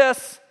do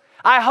this.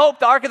 I hope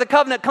the Ark of the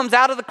Covenant comes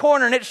out of the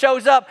corner and it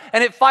shows up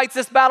and it fights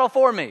this battle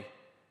for me.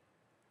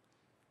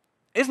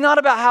 It's not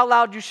about how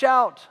loud you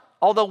shout,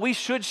 although we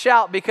should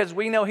shout because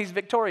we know He's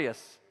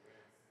victorious.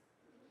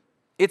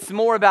 It's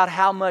more about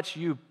how much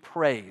you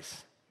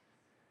praise.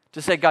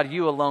 To say, God,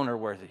 you alone are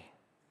worthy.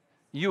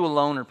 You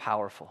alone are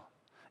powerful.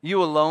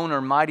 You alone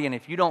are mighty, and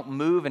if you don't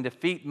move and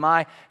defeat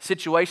my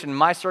situation,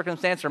 my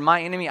circumstance, or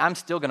my enemy, I'm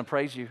still going to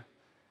praise you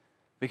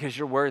because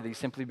you're worthy,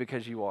 simply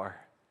because you are.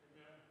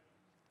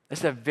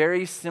 It's a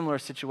very similar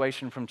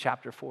situation from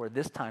chapter 4.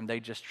 This time, they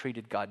just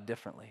treated God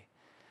differently.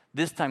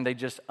 This time, they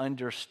just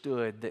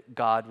understood that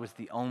God was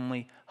the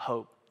only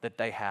hope that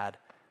they had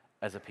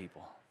as a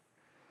people.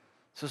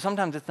 So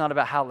sometimes it's not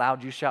about how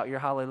loud you shout your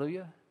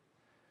hallelujah.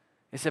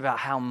 It's about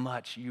how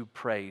much you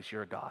praise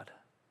your God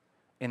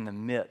in the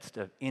midst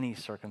of any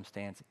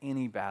circumstance,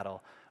 any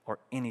battle, or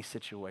any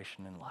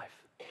situation in life.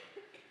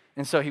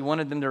 And so He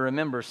wanted them to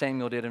remember,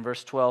 Samuel did in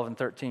verse 12 and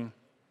 13.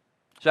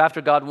 So after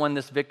God won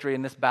this victory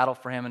in this battle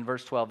for him in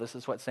verse 12, this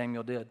is what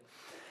Samuel did.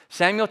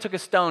 Samuel took a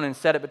stone and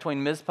set it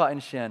between Mizpah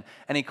and Shin,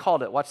 and he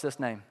called it, watch this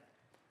name.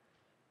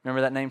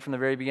 Remember that name from the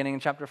very beginning in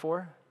chapter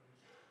 4?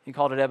 He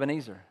called it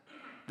Ebenezer.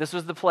 This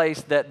was the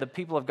place that the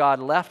people of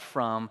God left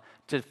from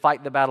to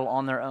fight the battle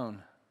on their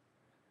own.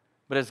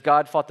 But as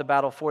God fought the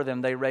battle for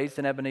them, they raised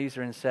an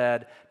Ebenezer and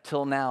said,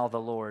 till now the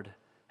Lord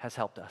has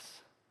helped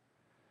us.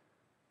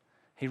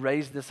 He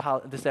raised this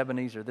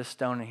Ebenezer, this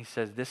stone, and He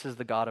says, this is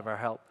the God of our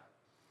help.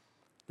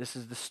 This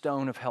is the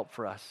stone of help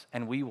for us.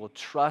 And we will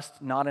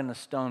trust not in a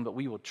stone, but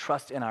we will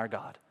trust in our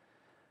God.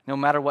 No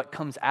matter what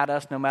comes at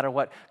us, no matter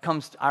what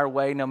comes our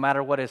way, no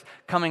matter what is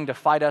coming to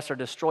fight us or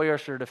destroy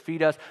us or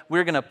defeat us,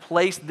 we're going to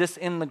place this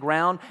in the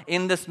ground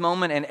in this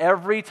moment. And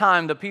every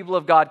time the people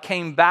of God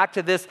came back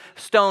to this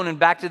stone and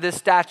back to this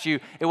statue,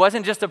 it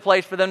wasn't just a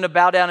place for them to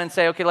bow down and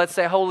say, okay, let's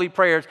say holy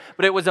prayers,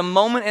 but it was a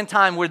moment in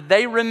time where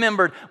they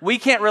remembered we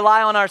can't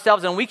rely on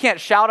ourselves and we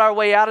can't shout our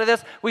way out of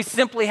this. We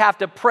simply have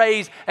to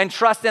praise and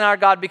trust in our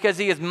God because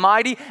He is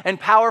mighty and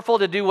powerful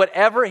to do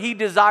whatever He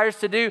desires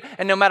to do.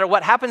 And no matter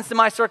what happens to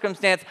my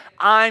circumstance,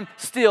 I'm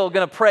still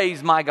going to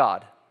praise my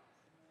God.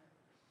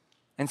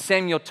 And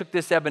Samuel took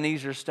this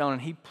Ebenezer stone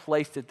and he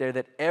placed it there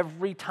that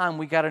every time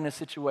we got in a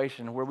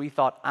situation where we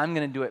thought, I'm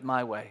going to do it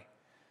my way,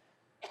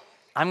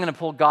 I'm going to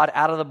pull God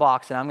out of the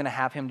box and I'm going to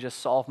have Him just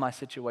solve my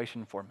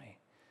situation for me.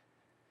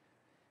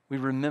 We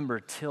remember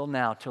till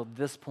now, till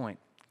this point,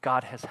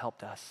 God has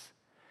helped us.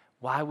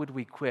 Why would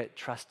we quit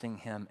trusting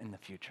Him in the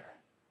future?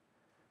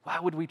 Why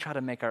would we try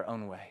to make our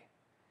own way?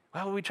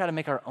 Why would we try to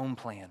make our own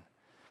plan?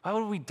 Why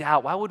would we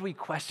doubt? Why would we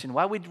question?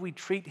 Why would we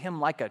treat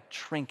Him like a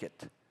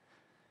trinket?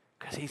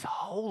 Because He's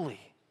holy.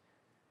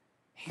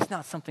 He's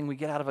not something we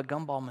get out of a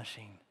gumball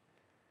machine.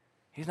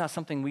 He's not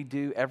something we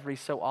do every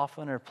so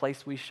often or a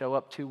place we show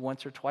up to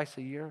once or twice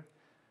a year.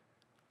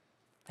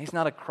 He's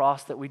not a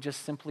cross that we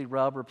just simply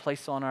rub or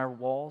place on our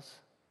walls.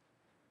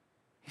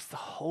 He's the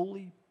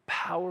holy,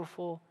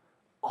 powerful,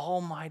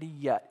 almighty,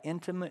 yet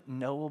intimate,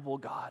 knowable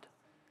God.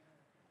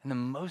 And the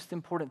most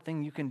important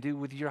thing you can do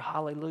with your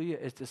hallelujah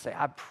is to say,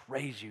 I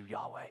praise you,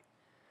 Yahweh,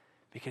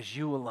 because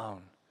you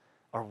alone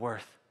are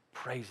worth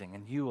praising,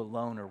 and you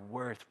alone are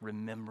worth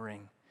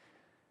remembering,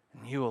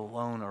 and you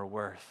alone are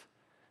worth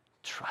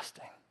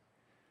trusting.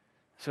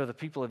 So the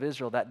people of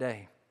Israel that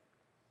day,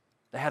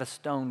 they had a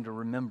stone to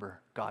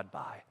remember God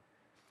by,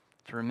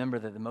 to remember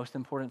that the most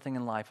important thing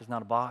in life is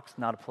not a box,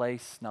 not a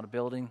place, not a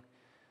building,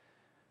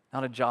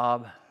 not a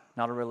job,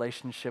 not a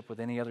relationship with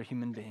any other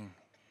human being.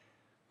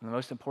 And the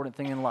most important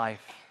thing in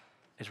life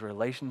is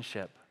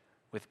relationship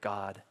with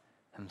God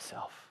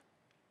himself.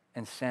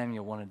 And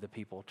Samuel wanted the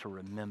people to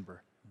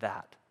remember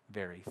that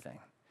very thing.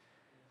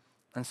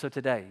 And so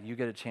today, you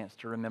get a chance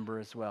to remember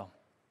as well.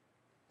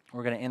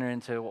 We're going to enter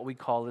into what we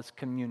call this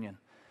communion.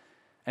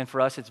 And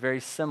for us, it's very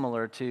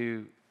similar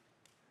to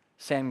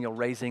Samuel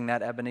raising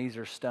that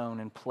Ebenezer stone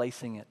and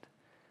placing it.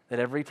 That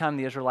every time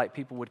the Israelite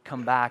people would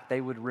come back,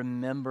 they would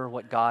remember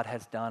what God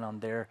has done on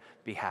their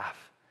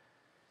behalf.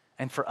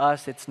 And for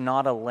us, it's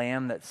not a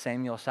lamb that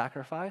Samuel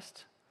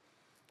sacrificed.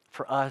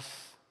 For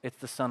us, it's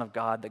the Son of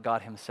God that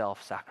God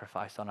himself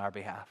sacrificed on our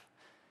behalf.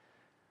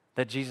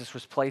 That Jesus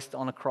was placed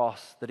on a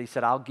cross, that he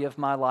said, I'll give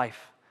my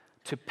life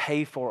to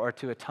pay for or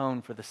to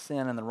atone for the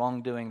sin and the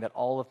wrongdoing that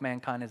all of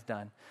mankind has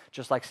done,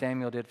 just like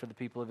Samuel did for the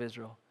people of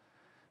Israel.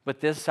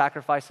 But this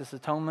sacrifice, this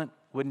atonement,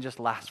 wouldn't just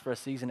last for a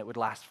season, it would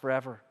last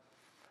forever.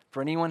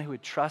 For anyone who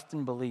would trust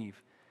and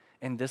believe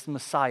in this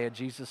Messiah,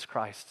 Jesus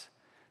Christ,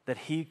 that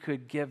he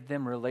could give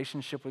them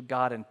relationship with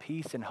God and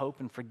peace and hope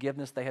and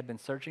forgiveness they had been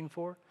searching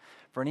for.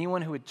 For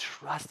anyone who would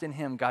trust in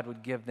him, God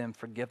would give them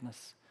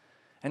forgiveness.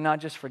 And not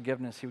just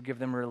forgiveness, he would give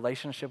them a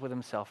relationship with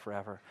himself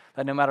forever.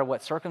 That no matter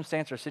what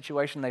circumstance or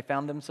situation they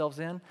found themselves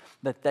in,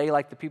 that they,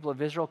 like the people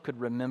of Israel, could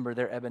remember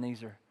their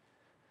Ebenezer.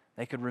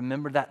 They could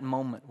remember that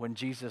moment when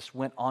Jesus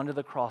went onto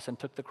the cross and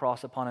took the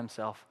cross upon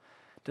himself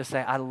to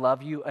say, I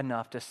love you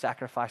enough to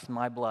sacrifice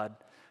my blood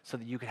so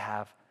that you could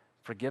have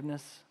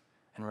forgiveness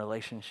and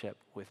relationship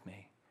with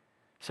me.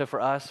 So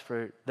for us,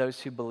 for those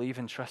who believe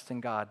and trust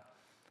in God,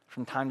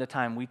 from time to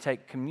time we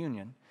take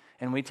communion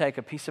and we take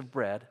a piece of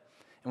bread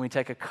and we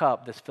take a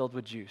cup that's filled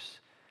with juice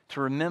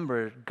to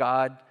remember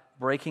God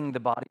breaking the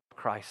body of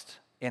Christ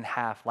in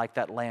half like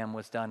that lamb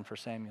was done for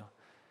Samuel.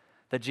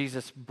 That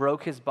Jesus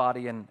broke his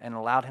body and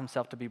allowed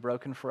himself to be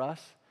broken for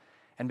us.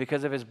 And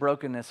because of his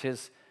brokenness,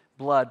 his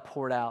blood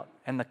poured out.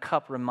 And the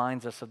cup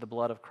reminds us of the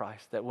blood of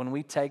Christ. That when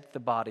we take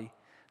the body,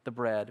 the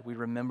bread, we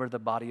remember the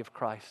body of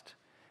Christ.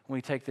 When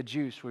we take the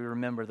juice, we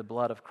remember the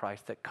blood of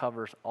Christ that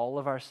covers all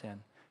of our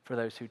sin for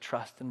those who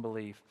trust and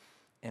believe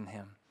in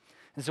him.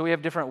 And so we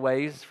have different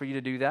ways for you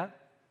to do that.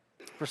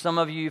 For some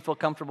of you, you feel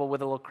comfortable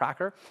with a little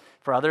cracker.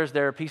 For others,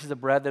 there are pieces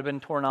of bread that have been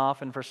torn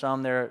off. And for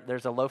some,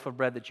 there's a loaf of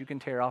bread that you can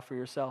tear off for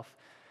yourself.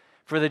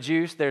 For the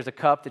juice, there's a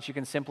cup that you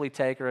can simply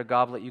take or a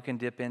goblet you can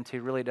dip into.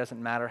 It really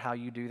doesn't matter how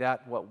you do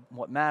that.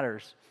 What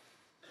matters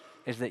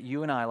is that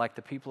you and I, like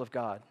the people of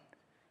God,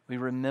 we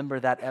remember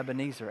that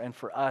Ebenezer. And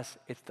for us,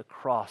 it's the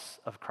cross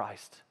of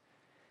Christ.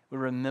 We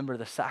remember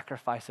the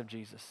sacrifice of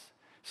Jesus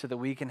so that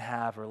we can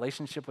have a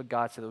relationship with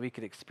God, so that we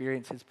could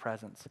experience his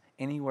presence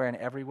anywhere and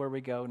everywhere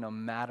we go, no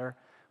matter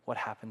what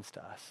happens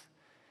to us.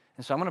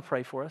 And so I'm going to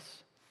pray for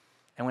us.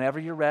 And whenever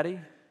you're ready,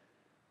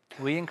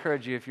 we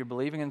encourage you, if you're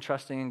believing and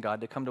trusting in God,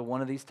 to come to one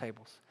of these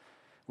tables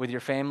with your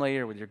family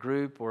or with your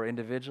group or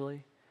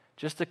individually,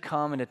 just to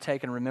come and to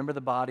take and remember the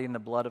body and the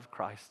blood of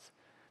Christ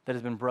that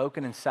has been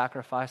broken and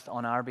sacrificed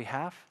on our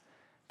behalf,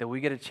 that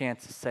we get a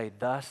chance to say,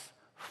 thus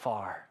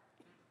far,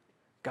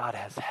 God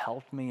has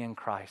helped me in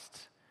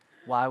Christ.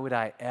 Why would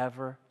I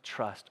ever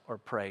trust or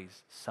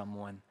praise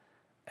someone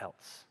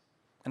else?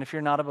 And if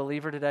you're not a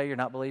believer today, you're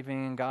not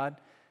believing in God,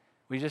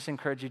 we just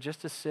encourage you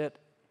just to sit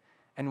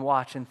and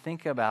watch and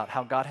think about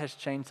how God has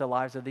changed the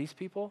lives of these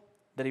people,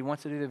 that he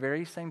wants to do the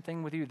very same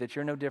thing with you, that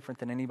you're no different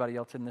than anybody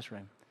else in this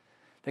room.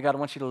 That God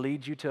wants you to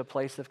lead you to a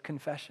place of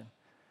confession,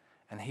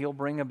 and he'll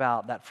bring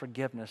about that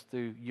forgiveness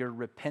through your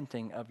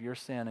repenting of your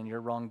sin and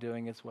your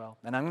wrongdoing as well.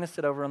 And I'm going to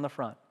sit over on the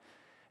front.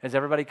 As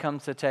everybody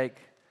comes to take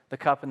the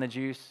cup and the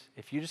juice,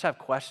 if you just have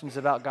questions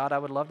about God, I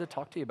would love to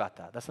talk to you about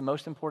that. That's the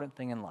most important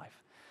thing in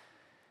life.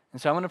 And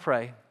so I'm going to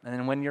pray, and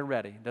then when you're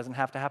ready, it doesn't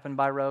have to happen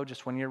by row,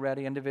 just when you're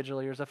ready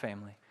individually or as a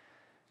family,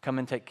 come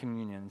and take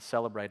communion and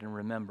celebrate and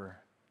remember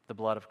the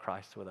blood of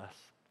Christ with us.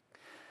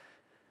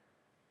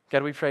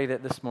 God, we pray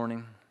that this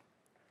morning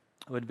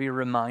would be a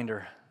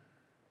reminder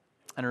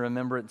and a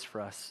remembrance for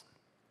us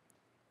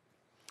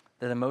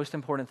that the most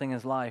important thing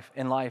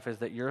in life is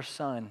that your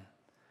Son,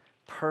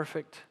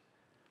 perfect,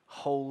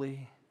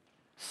 holy,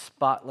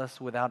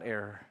 spotless, without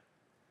error,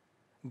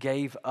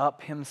 gave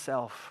up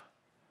himself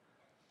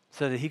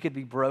so that he could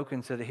be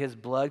broken, so that his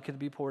blood could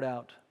be poured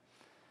out,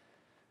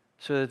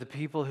 so that the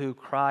people who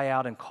cry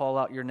out and call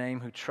out your name,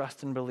 who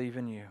trust and believe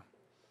in you,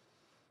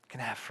 can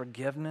have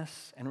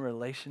forgiveness and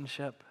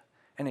relationship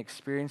and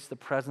experience the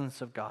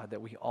presence of God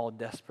that we all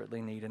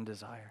desperately need and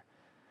desire.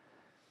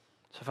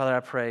 So, Father, I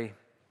pray,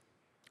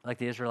 like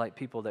the Israelite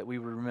people, that we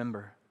would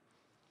remember.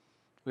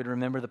 We'd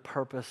remember the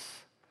purpose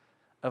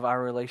of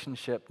our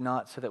relationship,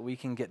 not so that we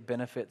can get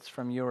benefits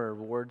from you or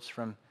rewards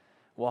from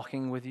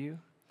walking with you,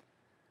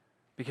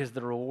 because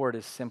the reward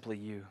is simply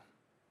you.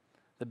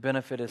 The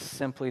benefit is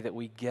simply that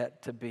we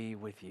get to be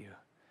with you.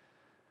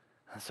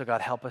 And so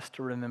God, help us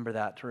to remember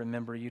that, to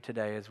remember you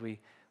today as we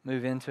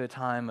move into a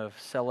time of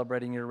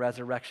celebrating your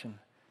resurrection,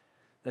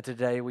 that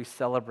today we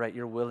celebrate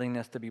your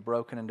willingness to be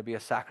broken and to be a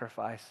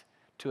sacrifice,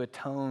 to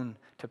atone,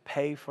 to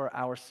pay for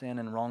our sin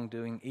and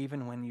wrongdoing,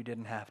 even when you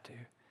didn't have to.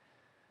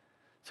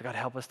 So God,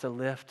 help us to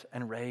lift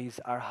and raise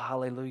our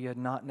hallelujah,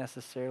 not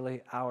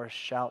necessarily our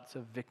shouts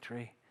of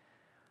victory,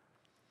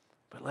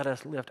 but let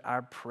us lift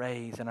our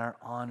praise and our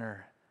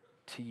honor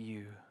to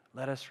you.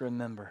 Let us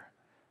remember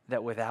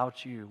that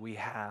without you, we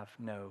have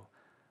no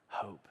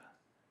hope.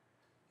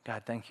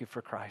 God, thank you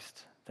for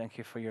Christ. Thank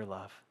you for your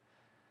love.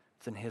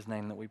 It's in his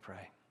name that we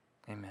pray.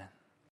 Amen.